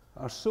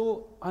 are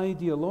so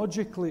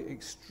ideologically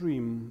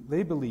extreme,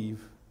 they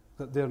believe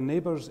that their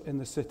neighbours in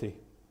the city,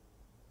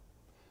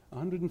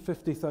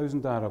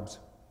 150,000 Arabs,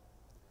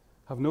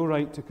 have no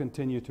right to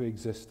continue to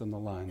exist on the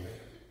land.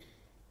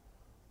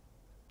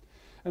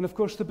 And of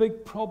course, the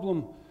big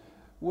problem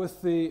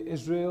with the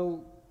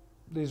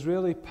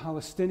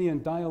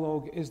Israeli-Palestinian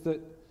dialogue is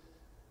that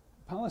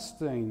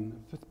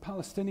the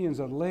Palestinians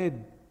are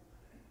led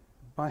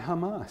by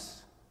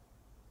Hamas,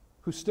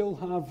 who still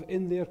have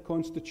in their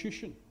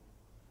constitution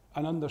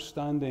an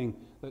understanding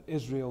that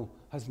Israel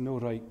has no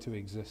right to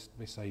exist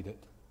beside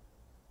it.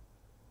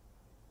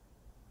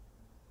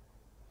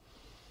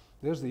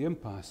 There's the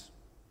impasse.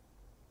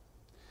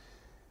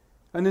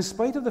 And in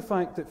spite of the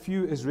fact that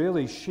few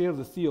Israelis share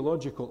the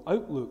theological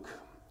outlook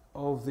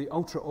of the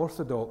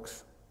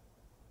ultra-Orthodox,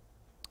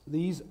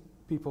 these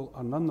people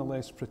are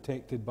nonetheless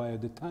protected by a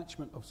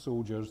detachment of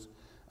soldiers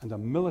and a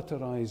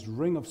militarized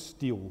ring of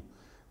steel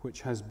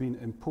which has been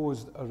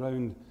imposed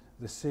around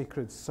the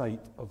sacred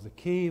site of the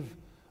cave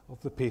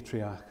of the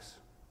patriarchs.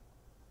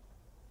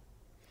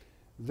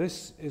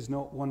 This is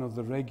not one of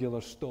the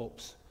regular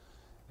stops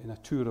in a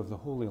tour of the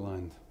Holy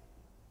Land.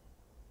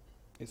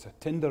 It's a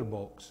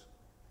tinderbox.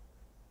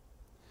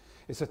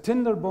 It's a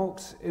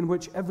tinderbox in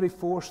which every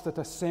force that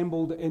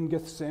assembled in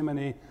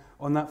Gethsemane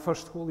on that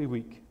first Holy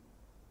Week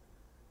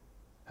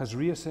has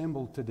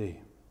reassembled today.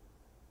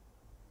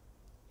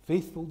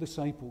 Faithful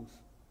disciples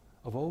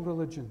of all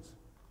religions,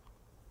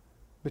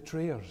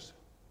 betrayers,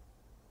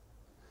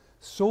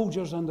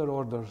 soldiers under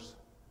orders,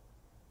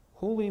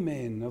 holy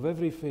men of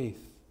every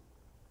faith,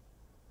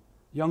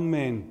 young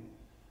men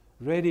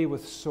ready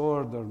with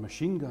sword or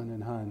machine gun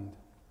in hand,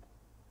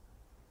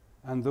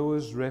 and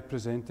those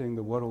representing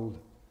the world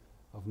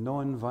of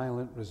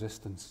non-violent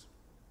resistance.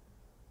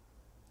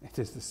 It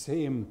is the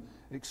same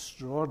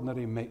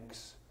extraordinary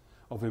mix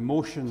of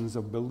emotions,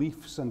 of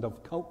beliefs, and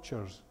of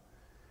cultures.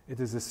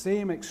 It is the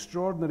same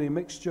extraordinary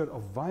mixture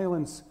of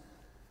violence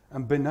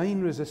and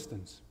benign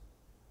resistance.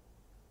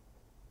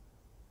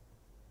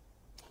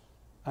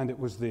 And it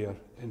was there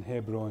in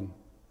Hebron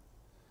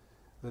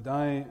that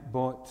I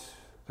bought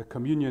the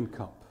communion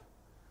cup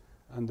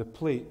and the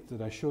plate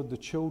that I showed the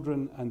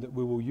children and that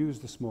we will use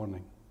this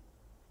morning.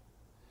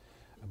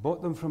 I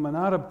bought them from an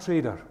Arab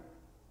trader.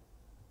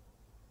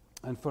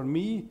 And for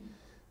me,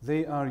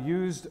 they are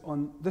used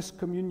on this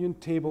communion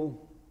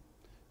table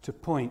to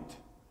point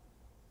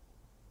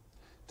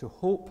to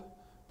hope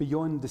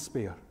beyond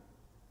despair,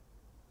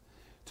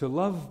 to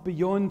love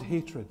beyond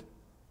hatred,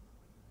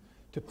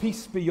 to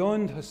peace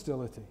beyond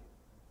hostility,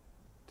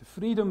 to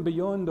freedom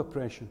beyond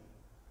oppression,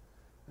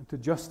 and to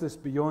justice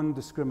beyond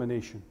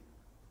discrimination,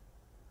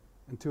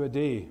 and to a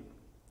day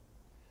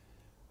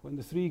when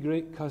the three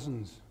great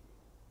cousins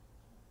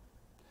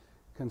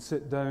can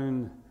sit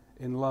down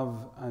in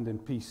love and in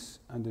peace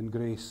and in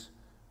grace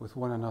with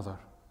one another.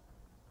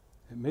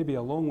 It may be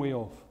a long way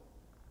off,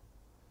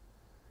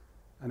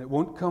 and it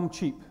won't come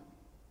cheap.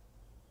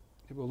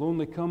 It will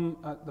only come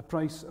at the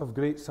price of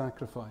great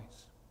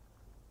sacrifice.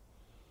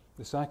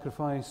 The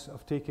sacrifice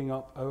of taking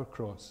up our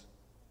cross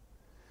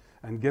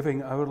and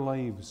giving our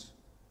lives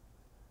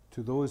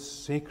to those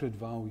sacred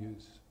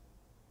values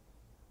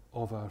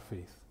of our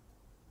faith.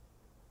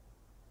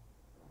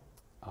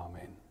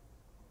 Amen.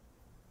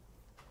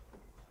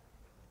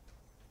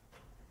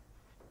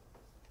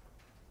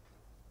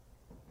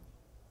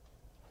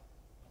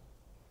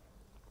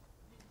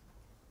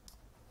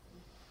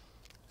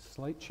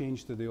 Slight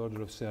change to the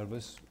order of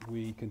service.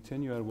 We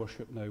continue our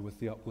worship now with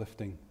the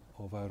uplifting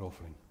of our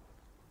offering.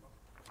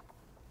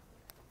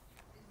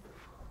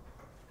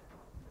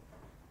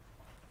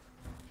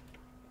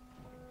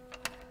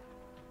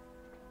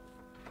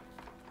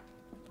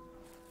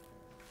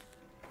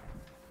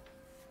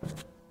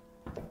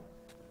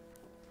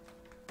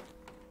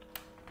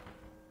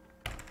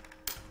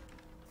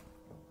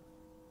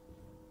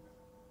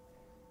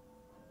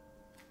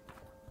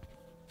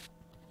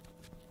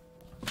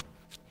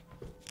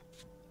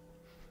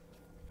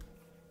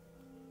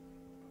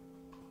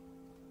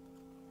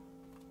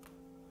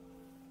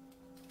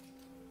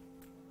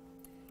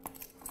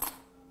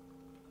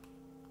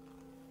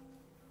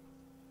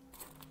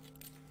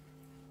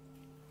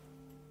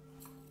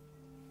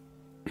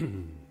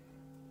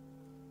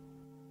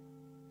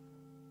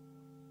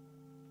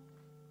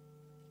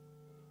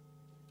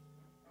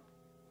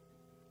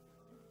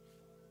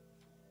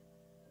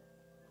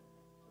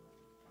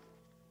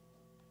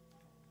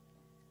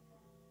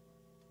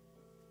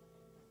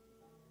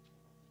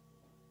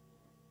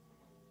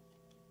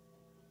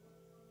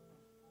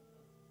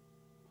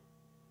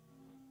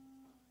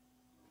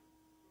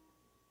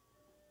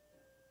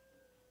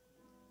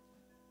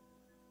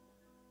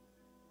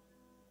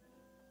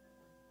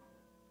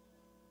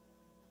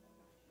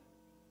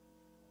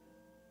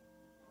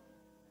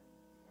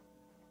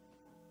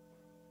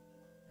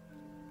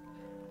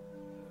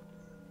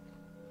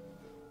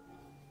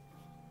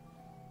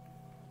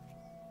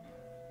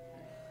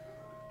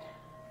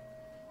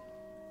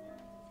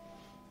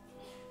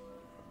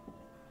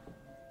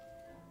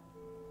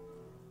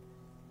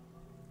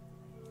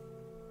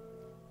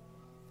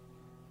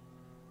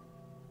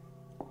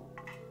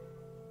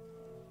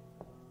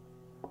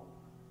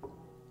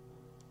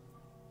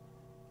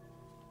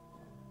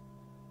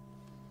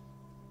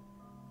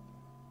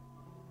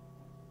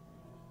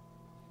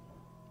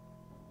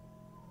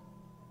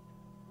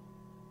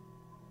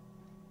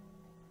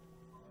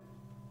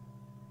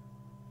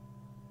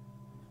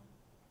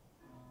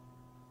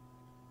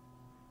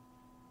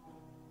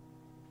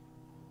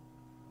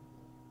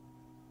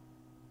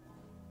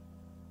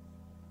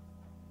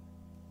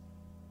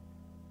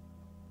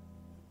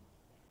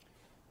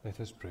 Let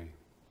us pray.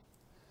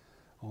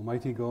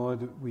 Almighty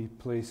God, we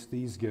place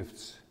these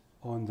gifts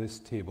on this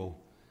table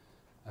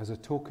as a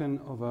token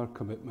of our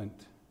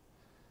commitment,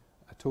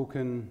 a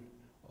token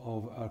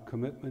of our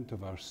commitment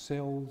of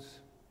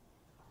ourselves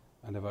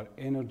and of our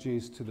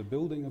energies to the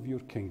building of your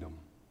kingdom.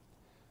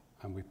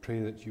 And we pray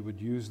that you would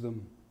use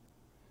them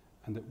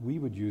and that we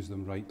would use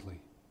them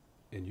rightly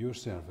in your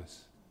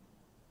service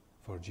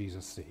for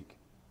Jesus' sake.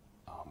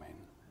 Amen.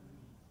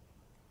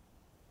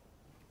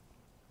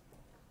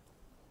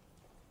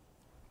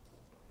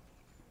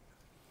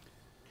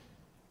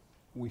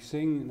 We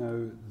sing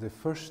now the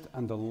first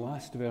and the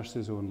last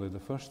verses only, the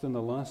first and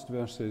the last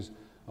verses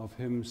of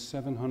hymn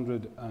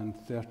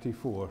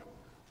 734,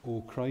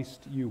 O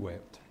Christ, You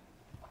Wept.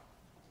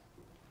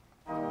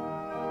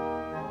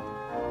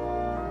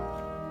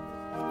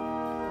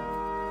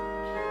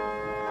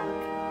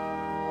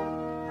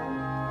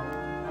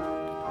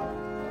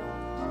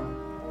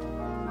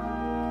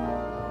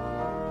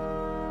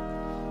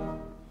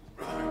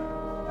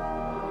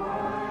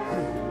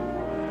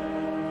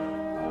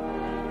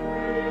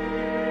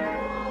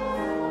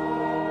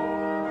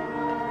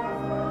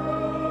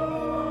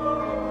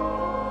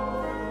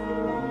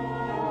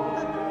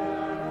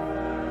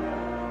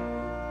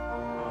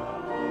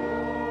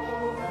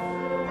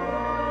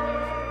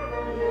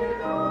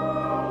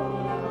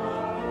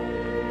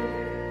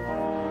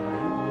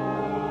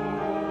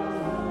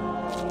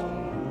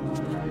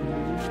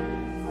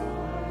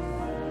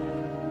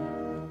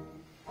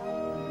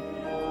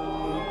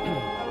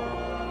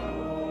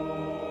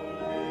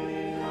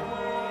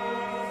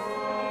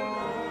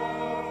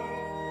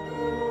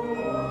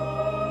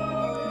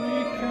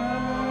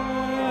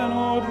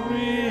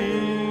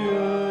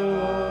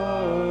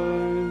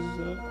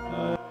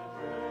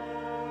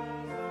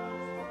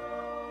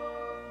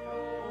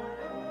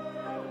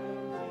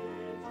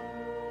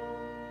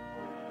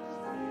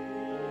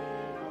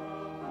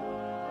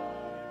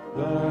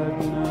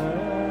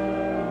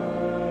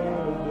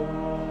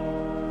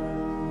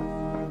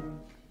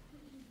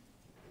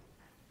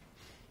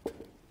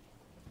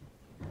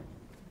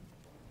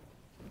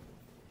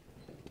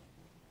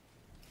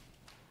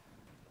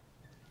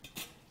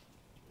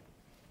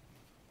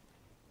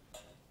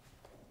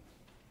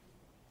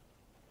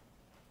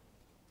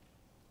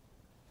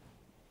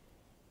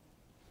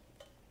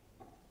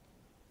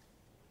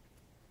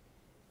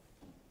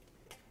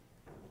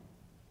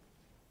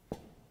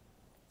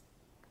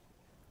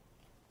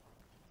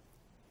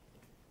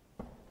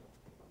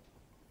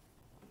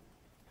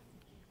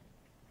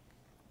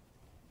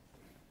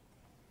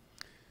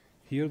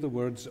 Hear the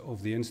words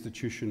of the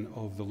institution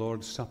of the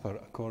Lord's Supper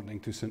according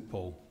to St.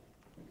 Paul.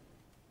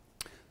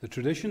 The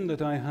tradition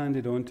that I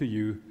handed on to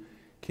you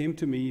came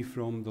to me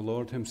from the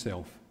Lord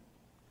himself,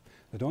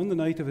 that on the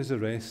night of his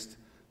arrest,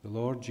 the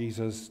Lord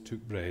Jesus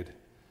took bread,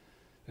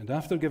 and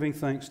after giving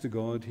thanks to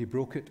God, he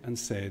broke it and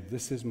said,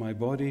 "This is my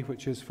body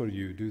which is for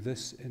you. Do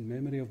this in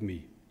memory of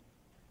me."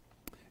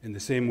 In the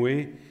same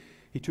way,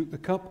 he took the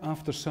cup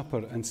after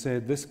supper and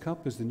said, "This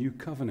cup is the new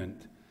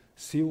covenant,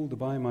 sealed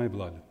by my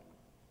blood.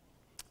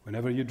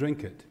 Whenever you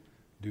drink it,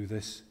 do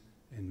this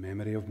in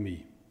memory of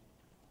me.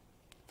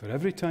 For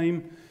every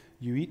time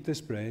you eat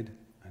this bread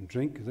and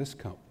drink this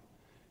cup,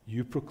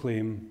 you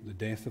proclaim the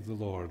death of the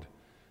Lord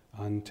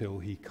until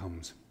he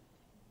comes."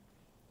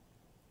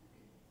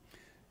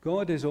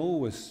 God is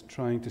always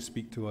trying to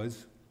speak to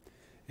us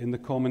in the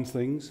common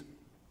things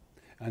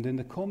and in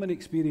the common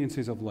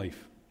experiences of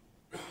life.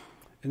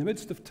 In the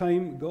midst of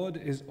time, God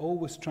is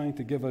always trying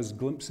to give us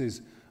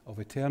glimpses of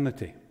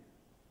eternity.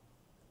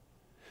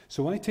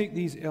 So I take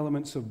these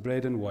elements of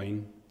bread and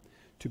wine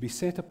to be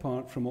set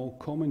apart from all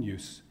common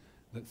use,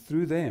 that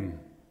through them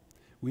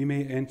we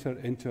may enter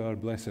into our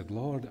blessed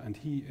Lord and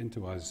he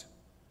into us,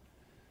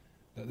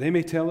 that they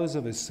may tell us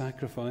of his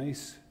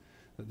sacrifice,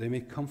 that they may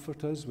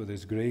comfort us with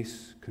his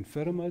grace,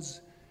 confirm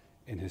us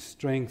in his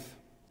strength,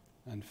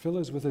 and fill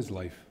us with his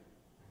life.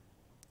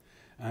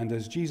 And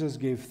as Jesus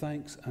gave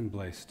thanks and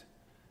blessed,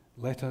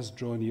 let us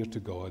draw near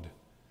to God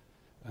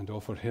and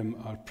offer him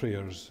our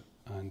prayers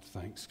and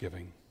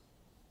thanksgiving.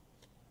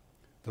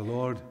 The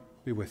Lord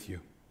be with you.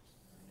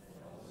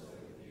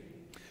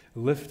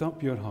 Lift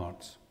up your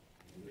hearts.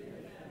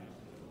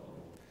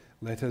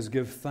 Let us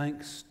give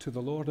thanks to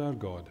the Lord our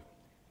God.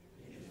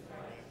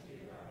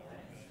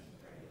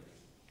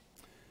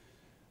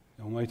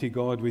 Almighty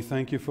God, we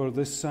thank you for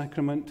this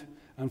sacrament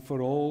and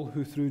for all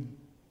who through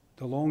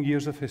the long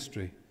years of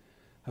history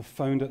have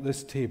found at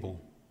this table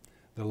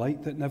the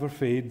light that never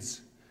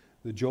fades,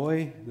 the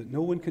joy that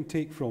no one can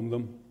take from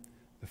them,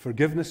 the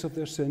forgiveness of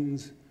their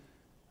sins,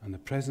 and the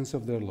presence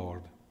of their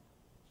Lord.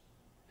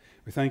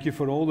 We thank you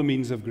for all the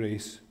means of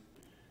grace,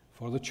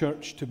 for the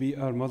Church to be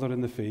our mother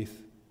in the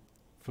faith,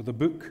 for the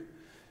book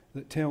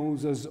that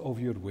tells us of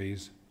your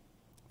ways,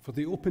 for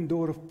the open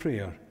door of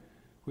prayer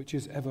which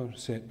is ever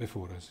set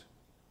before us.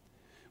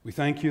 We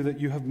thank you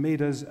that you have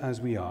made us as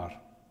we are,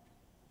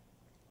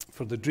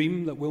 for the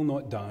dream that will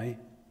not die,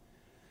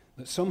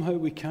 that somehow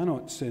we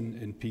cannot sin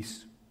in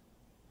peace,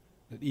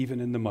 that even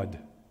in the mud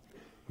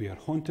we are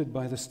haunted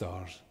by the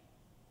stars.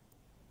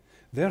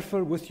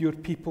 Therefore, with your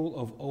people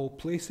of all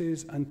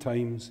places and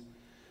times,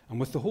 and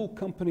with the whole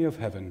company of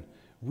heaven,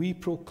 we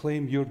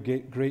proclaim your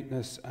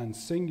greatness and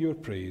sing your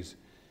praise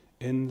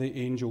in the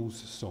angels'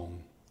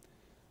 song.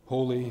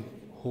 Holy,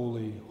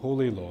 holy,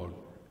 holy Lord,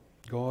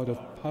 God of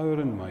power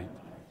and might,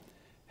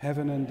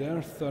 heaven and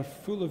earth are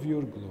full of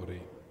your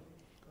glory.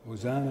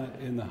 Hosanna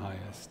in the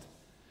highest.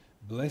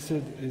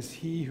 Blessed is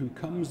he who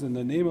comes in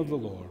the name of the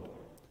Lord.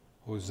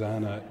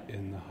 Hosanna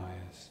in the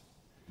highest.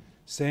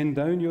 Send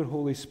down your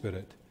Holy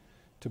Spirit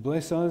to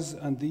bless us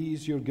and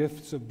these your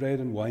gifts of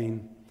bread and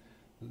wine,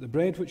 that the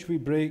bread which we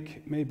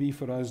break may be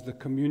for us the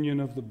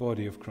communion of the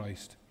body of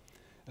Christ,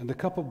 and the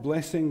cup of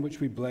blessing which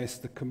we bless,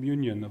 the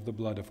communion of the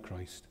blood of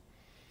Christ,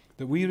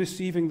 that we,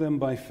 receiving them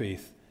by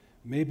faith,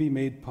 may be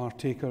made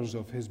partakers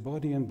of his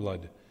body and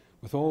blood,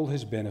 with all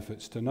his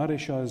benefits, to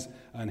nourish us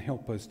and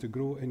help us to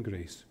grow in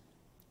grace,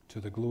 to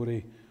the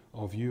glory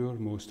of your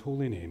most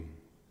holy name.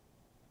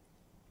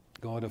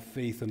 God of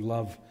faith and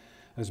love,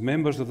 as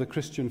members of the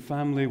Christian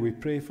family, we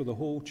pray for the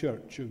whole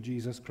church of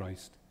Jesus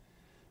Christ.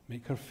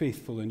 Make her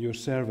faithful in your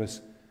service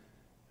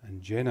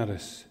and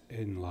generous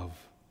in love.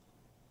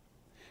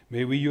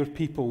 May we, your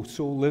people,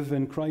 so live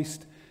in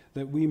Christ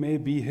that we may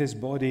be his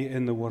body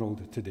in the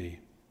world today.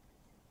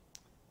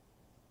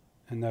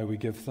 And now we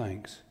give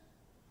thanks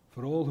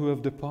for all who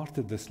have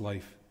departed this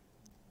life.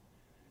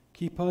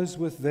 Keep us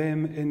with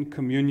them in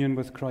communion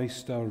with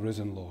Christ our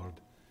risen Lord,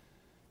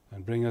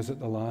 and bring us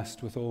at the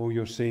last with all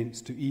your saints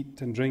to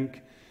eat and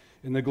drink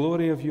in the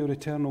glory of your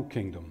eternal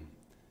kingdom,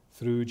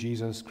 through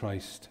Jesus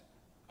Christ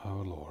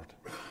our Lord.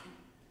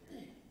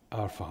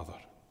 Our Father,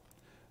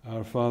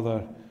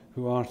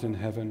 who art in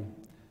heaven,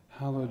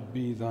 hallowed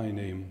be thy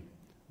name.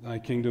 Thy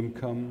kingdom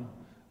come,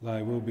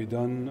 thy will be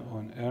done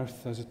on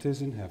earth as it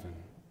is in heaven.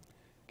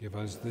 Give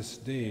us this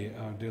day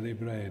our daily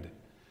bread,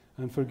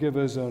 and forgive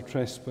us our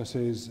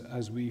trespasses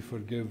as we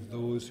forgive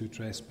those who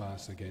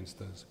trespass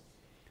against us.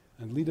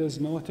 And lead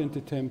us not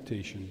into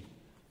temptation,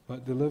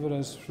 but deliver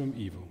us from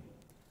evil.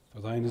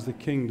 For thine is the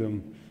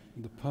kingdom,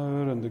 and the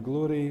power, and the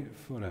glory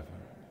forever,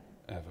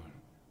 ever.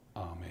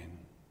 Amen.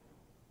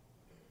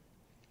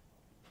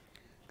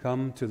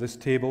 Come to this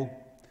table,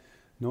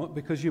 not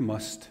because you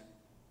must,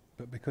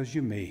 but because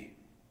you may.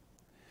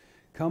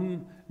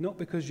 Come not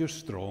because you're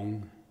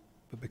strong,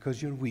 but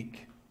because you're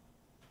weak.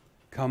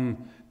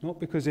 Come not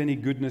because any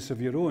goodness of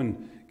your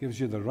own gives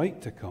you the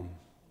right to come,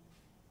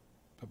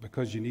 but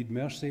because you need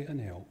mercy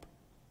and help.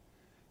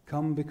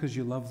 Come because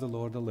you love the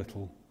Lord a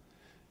little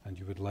and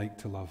you would like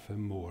to love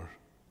him more.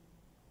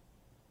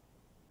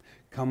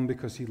 Come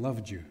because he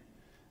loved you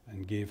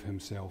and gave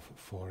himself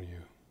for you.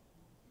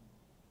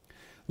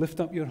 Lift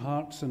up your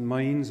hearts and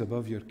minds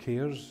above your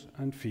cares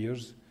and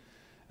fears,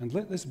 and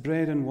let this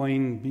bread and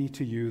wine be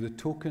to you the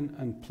token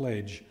and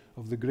pledge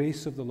of the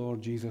grace of the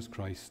Lord Jesus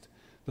Christ,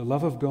 the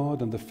love of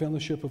God and the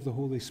fellowship of the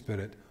Holy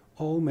Spirit,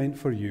 all meant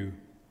for you,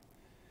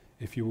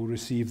 if you will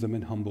receive them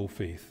in humble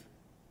faith.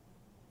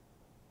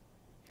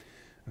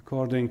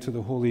 According to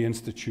the holy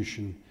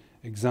institution,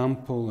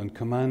 example and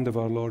command of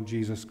our Lord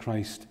Jesus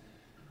Christ,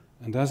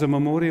 and as a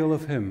memorial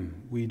of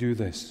him, we do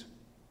this,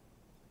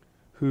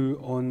 who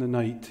on the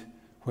night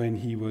when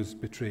he was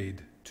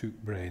betrayed took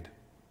bread.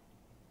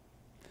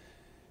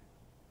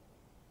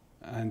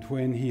 And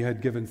when he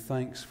had given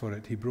thanks for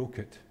it, he broke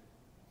it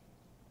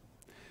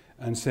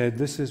and said,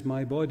 "This is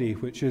my body,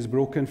 which is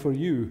broken for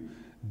you.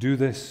 Do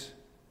this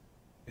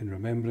in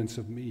remembrance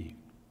of me."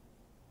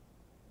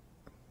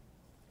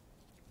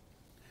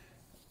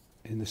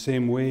 In the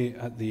same way,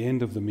 at the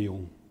end of the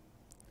meal,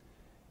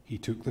 he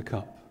took the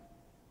cup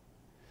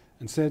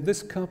and said,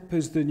 "This cup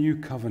is the new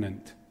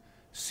covenant,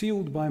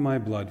 sealed by my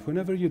blood.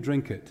 Whenever you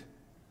drink it,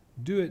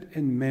 do it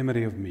in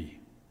memory of me."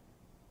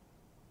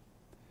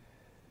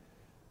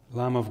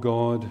 Lamb of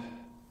God,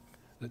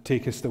 that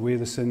takest away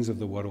the sins of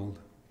the world,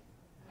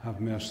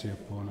 have mercy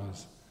upon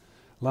us.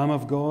 Lamb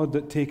of God,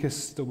 that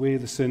takest away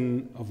the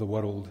sin of the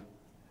world,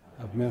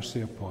 have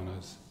mercy upon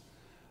us.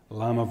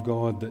 Lamb of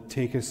God, that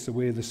takest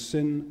away the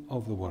sin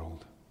of the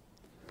world,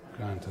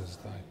 grant us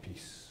thy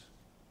peace.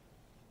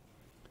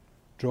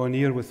 Draw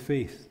near with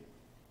faith.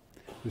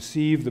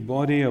 Receive the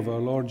body of our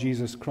Lord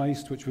Jesus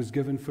Christ, which was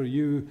given for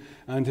you,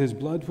 and his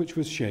blood, which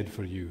was shed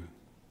for you.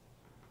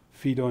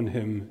 Feed on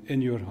him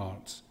in your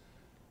hearts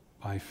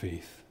by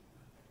faith.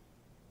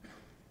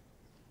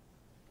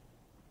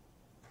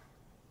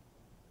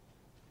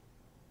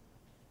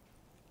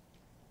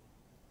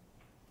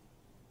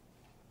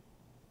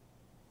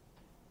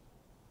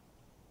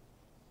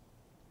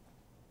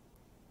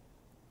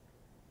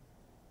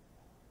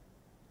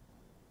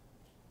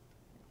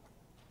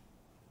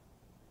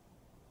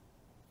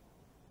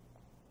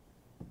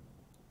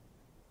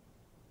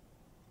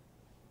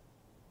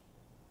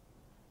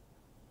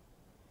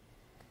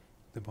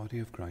 The body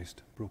of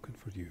Christ broken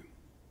for you.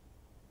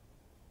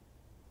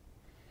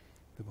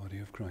 The body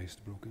of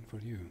Christ broken for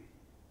you.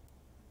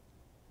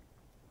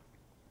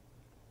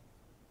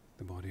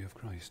 The body of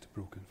Christ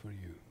broken for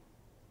you.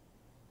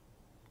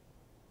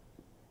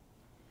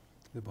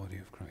 The body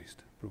of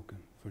Christ broken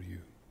for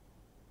you.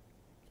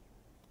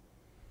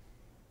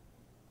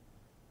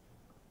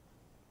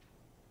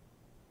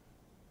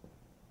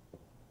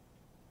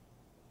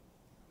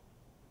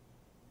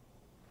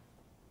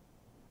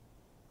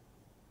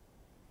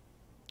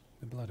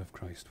 The blood of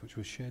Christ, which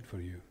was shed for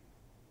you.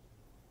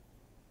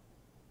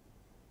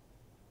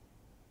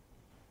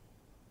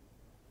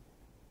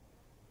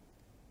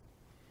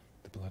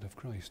 The blood of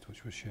Christ,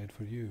 which was shed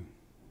for you.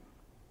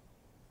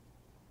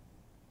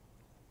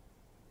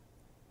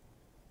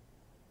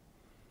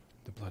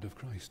 The blood of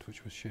Christ,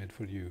 which was shed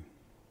for you.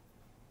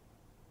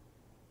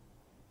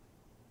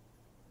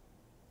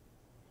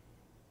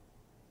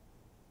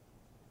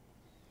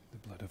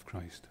 The blood of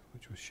Christ,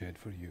 which was shed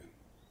for you.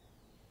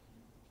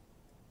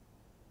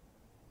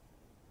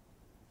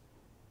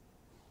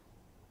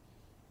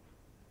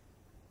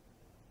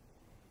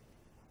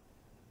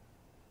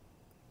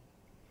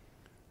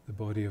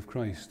 body of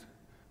Christ,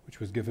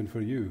 which was given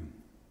for you,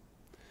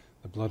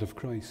 the blood of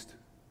Christ,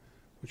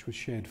 which was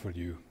shed for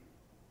you.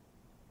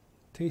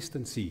 Taste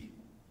and see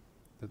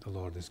that the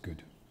Lord is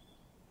good.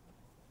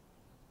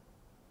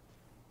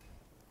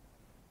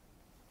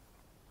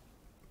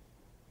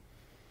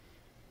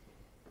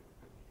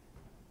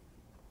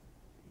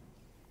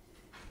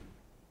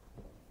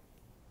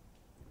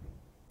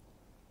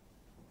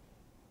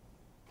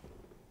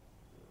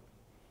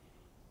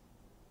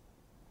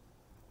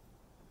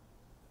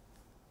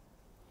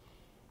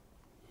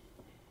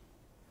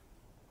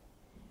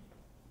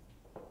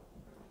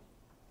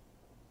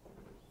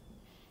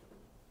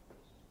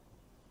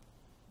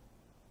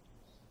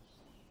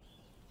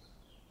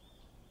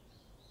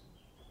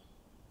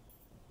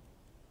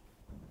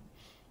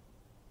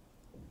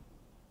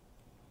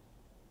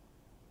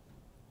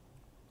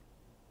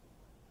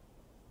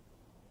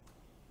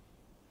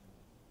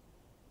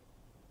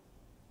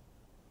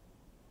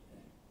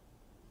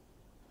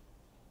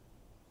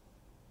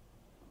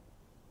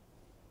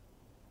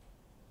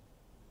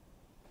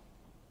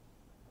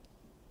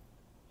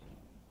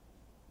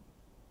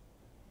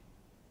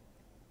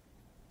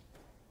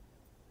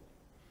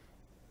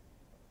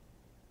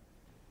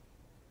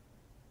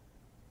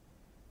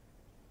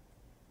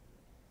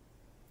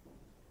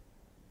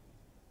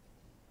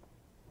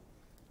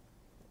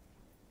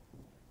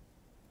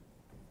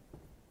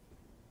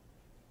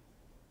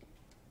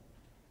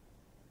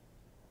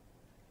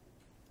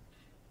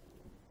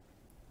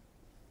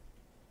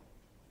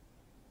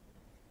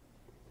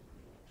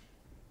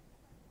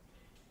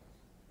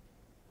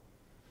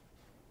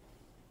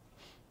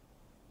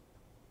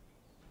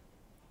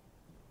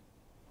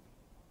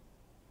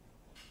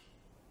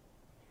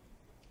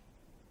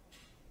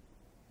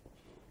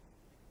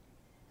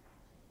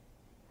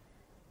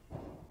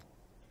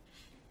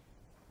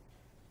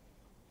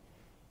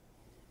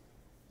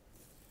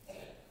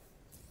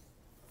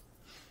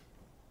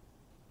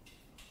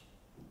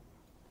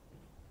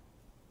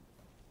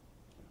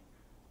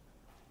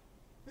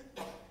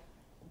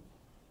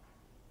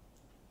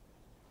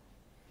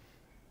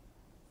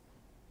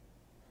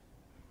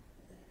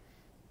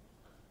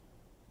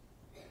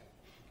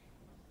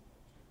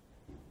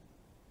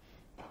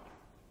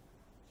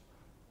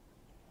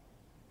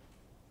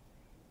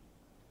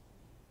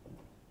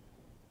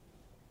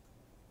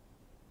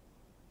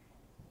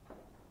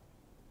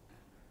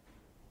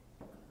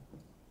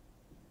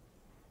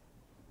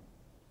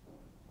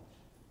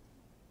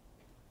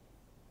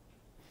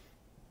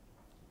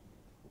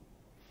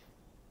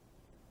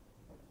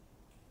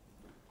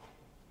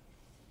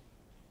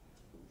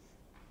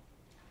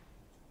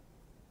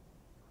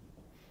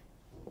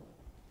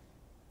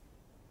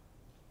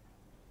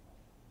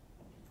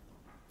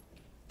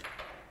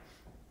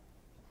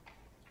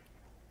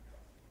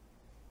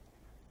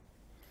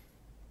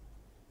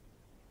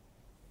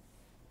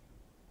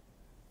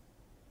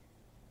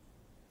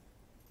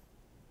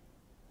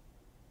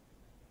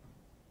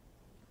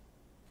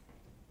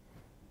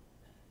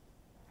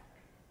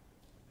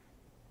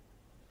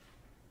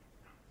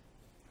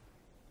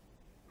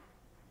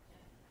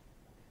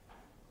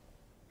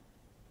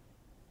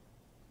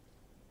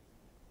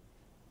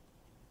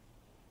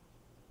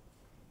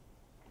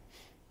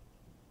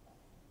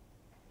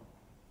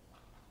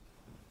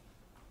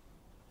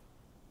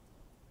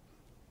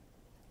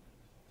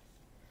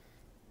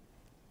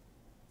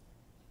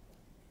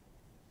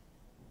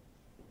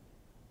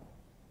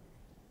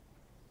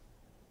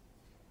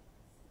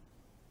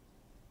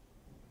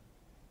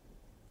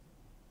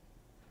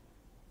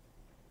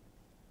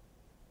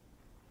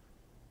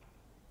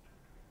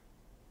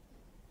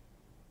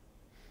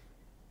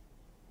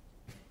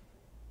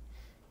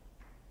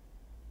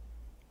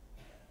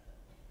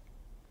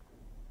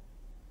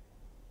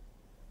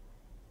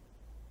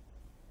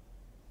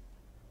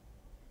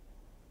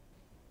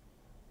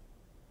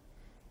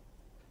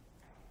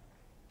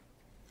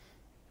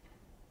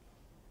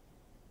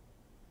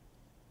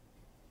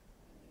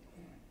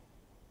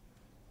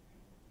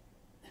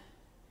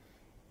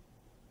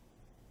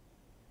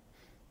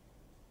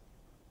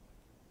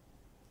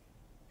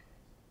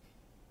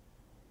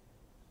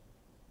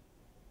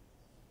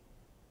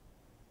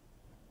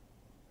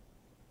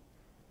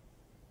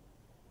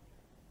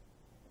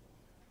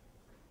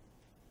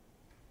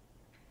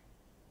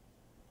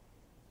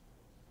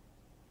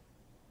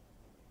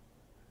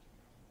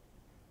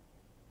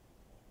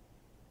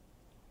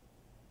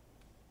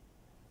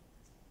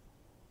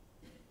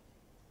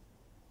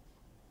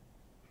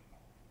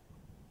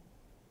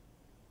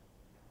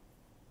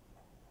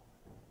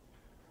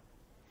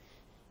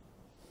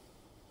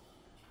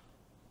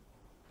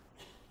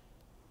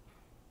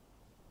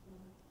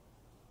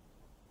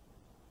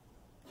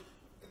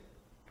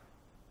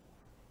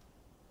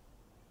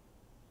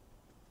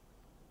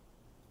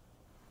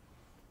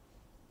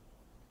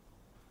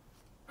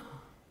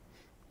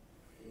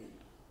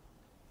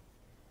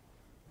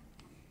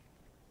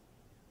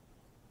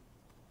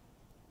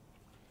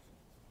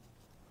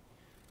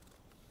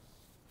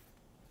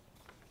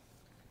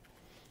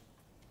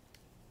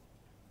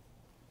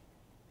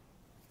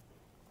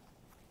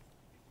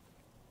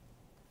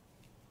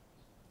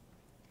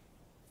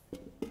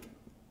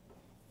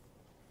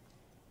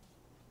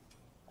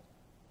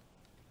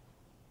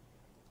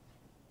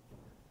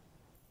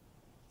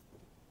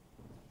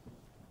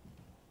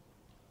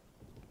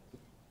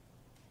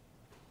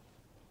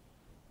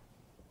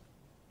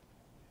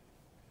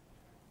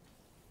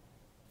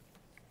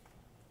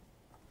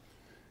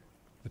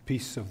 The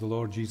peace of the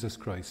Lord Jesus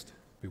Christ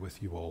be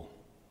with you all.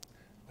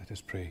 Let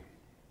us pray.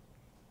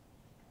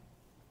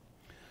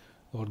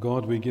 Lord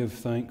God, we give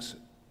thanks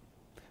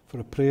for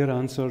a prayer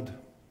answered,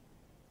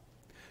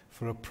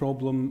 for a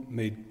problem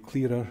made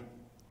clearer,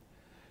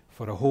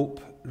 for a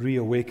hope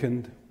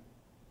reawakened,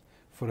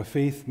 for a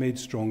faith made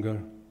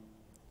stronger,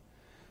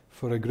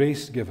 for a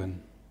grace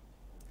given,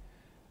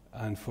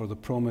 and for the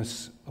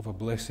promise of a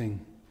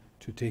blessing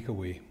to take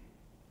away.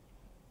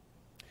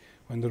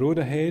 When the road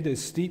ahead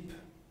is steep,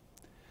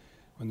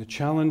 when the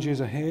challenges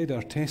ahead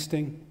are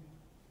testing,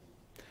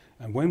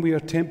 and when we are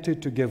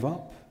tempted to give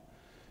up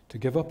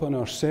on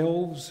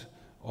ourselves,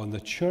 on the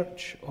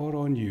church, or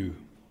on you,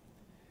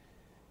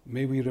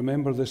 may we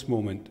remember this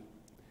moment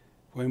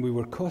when we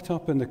were caught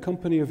up in the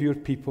company of your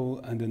people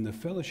and in the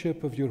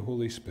fellowship of your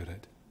Holy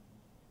Spirit.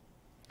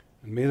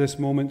 And may this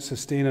moment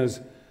sustain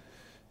us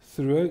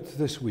throughout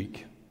this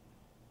week,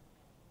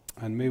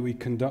 and may we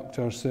conduct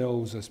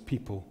ourselves as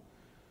people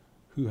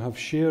who have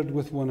shared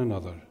with one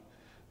another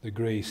the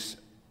grace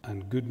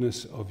and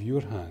goodness of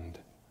your hand.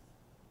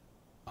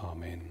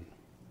 Amen.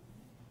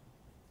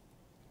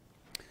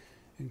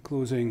 In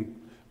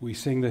closing, we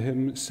sing the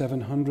hymn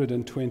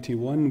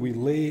 721, We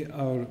Lay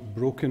Our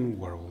Broken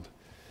World.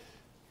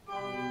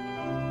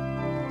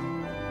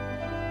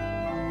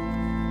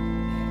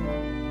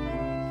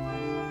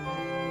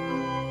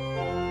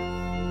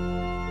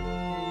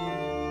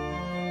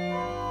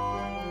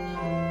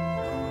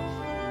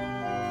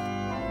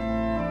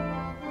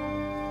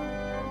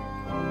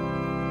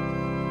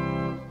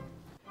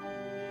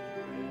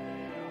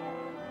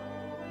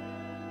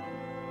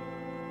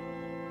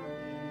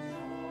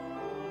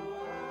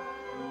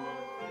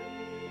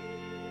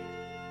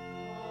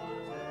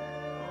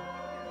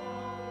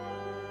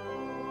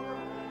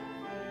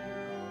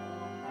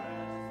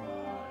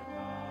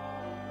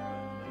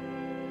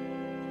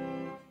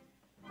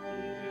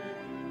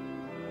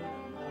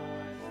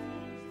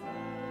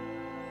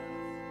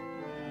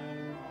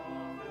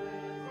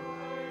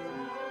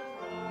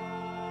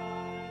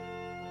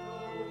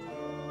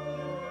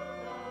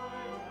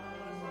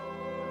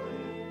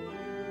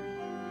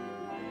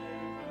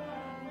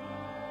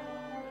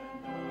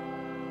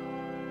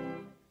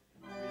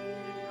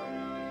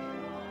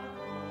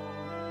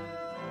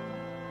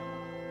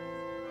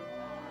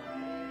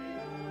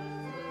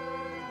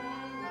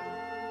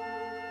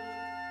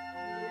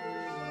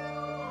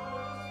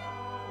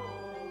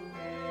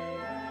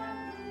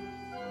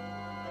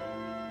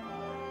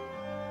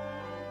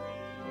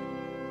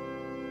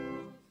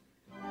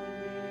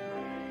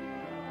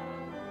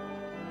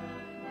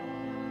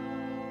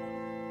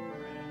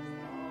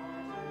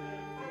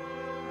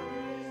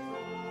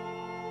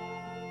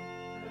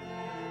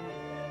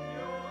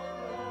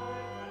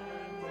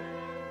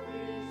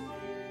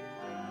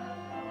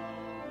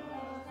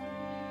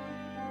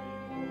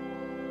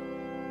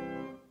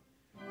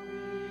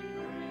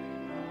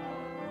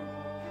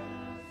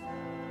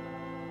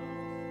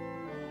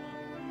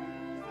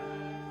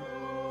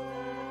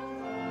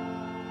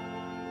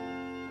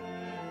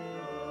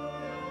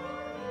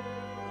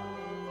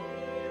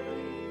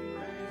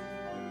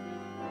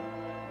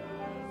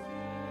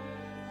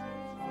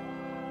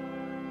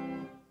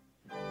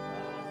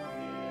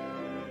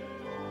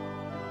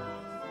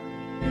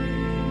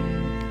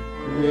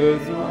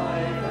 With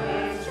life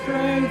and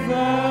strength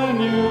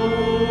anew,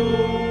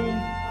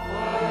 I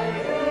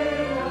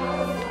lay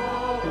us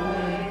up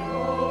and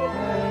hope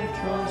and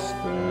trust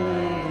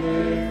and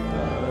lift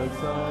us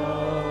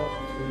up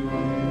to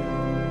you.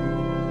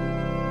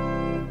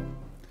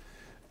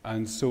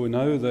 And so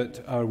now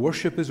that our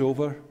worship is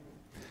over,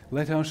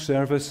 let our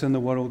service in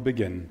the world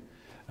begin.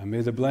 And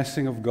may the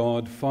blessing of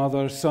God,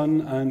 Father,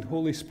 Son, and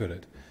Holy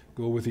Spirit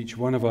go with each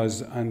one of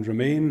us and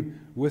remain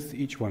with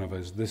each one of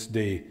us this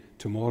day,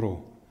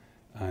 tomorrow,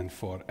 and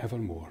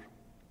forevermore.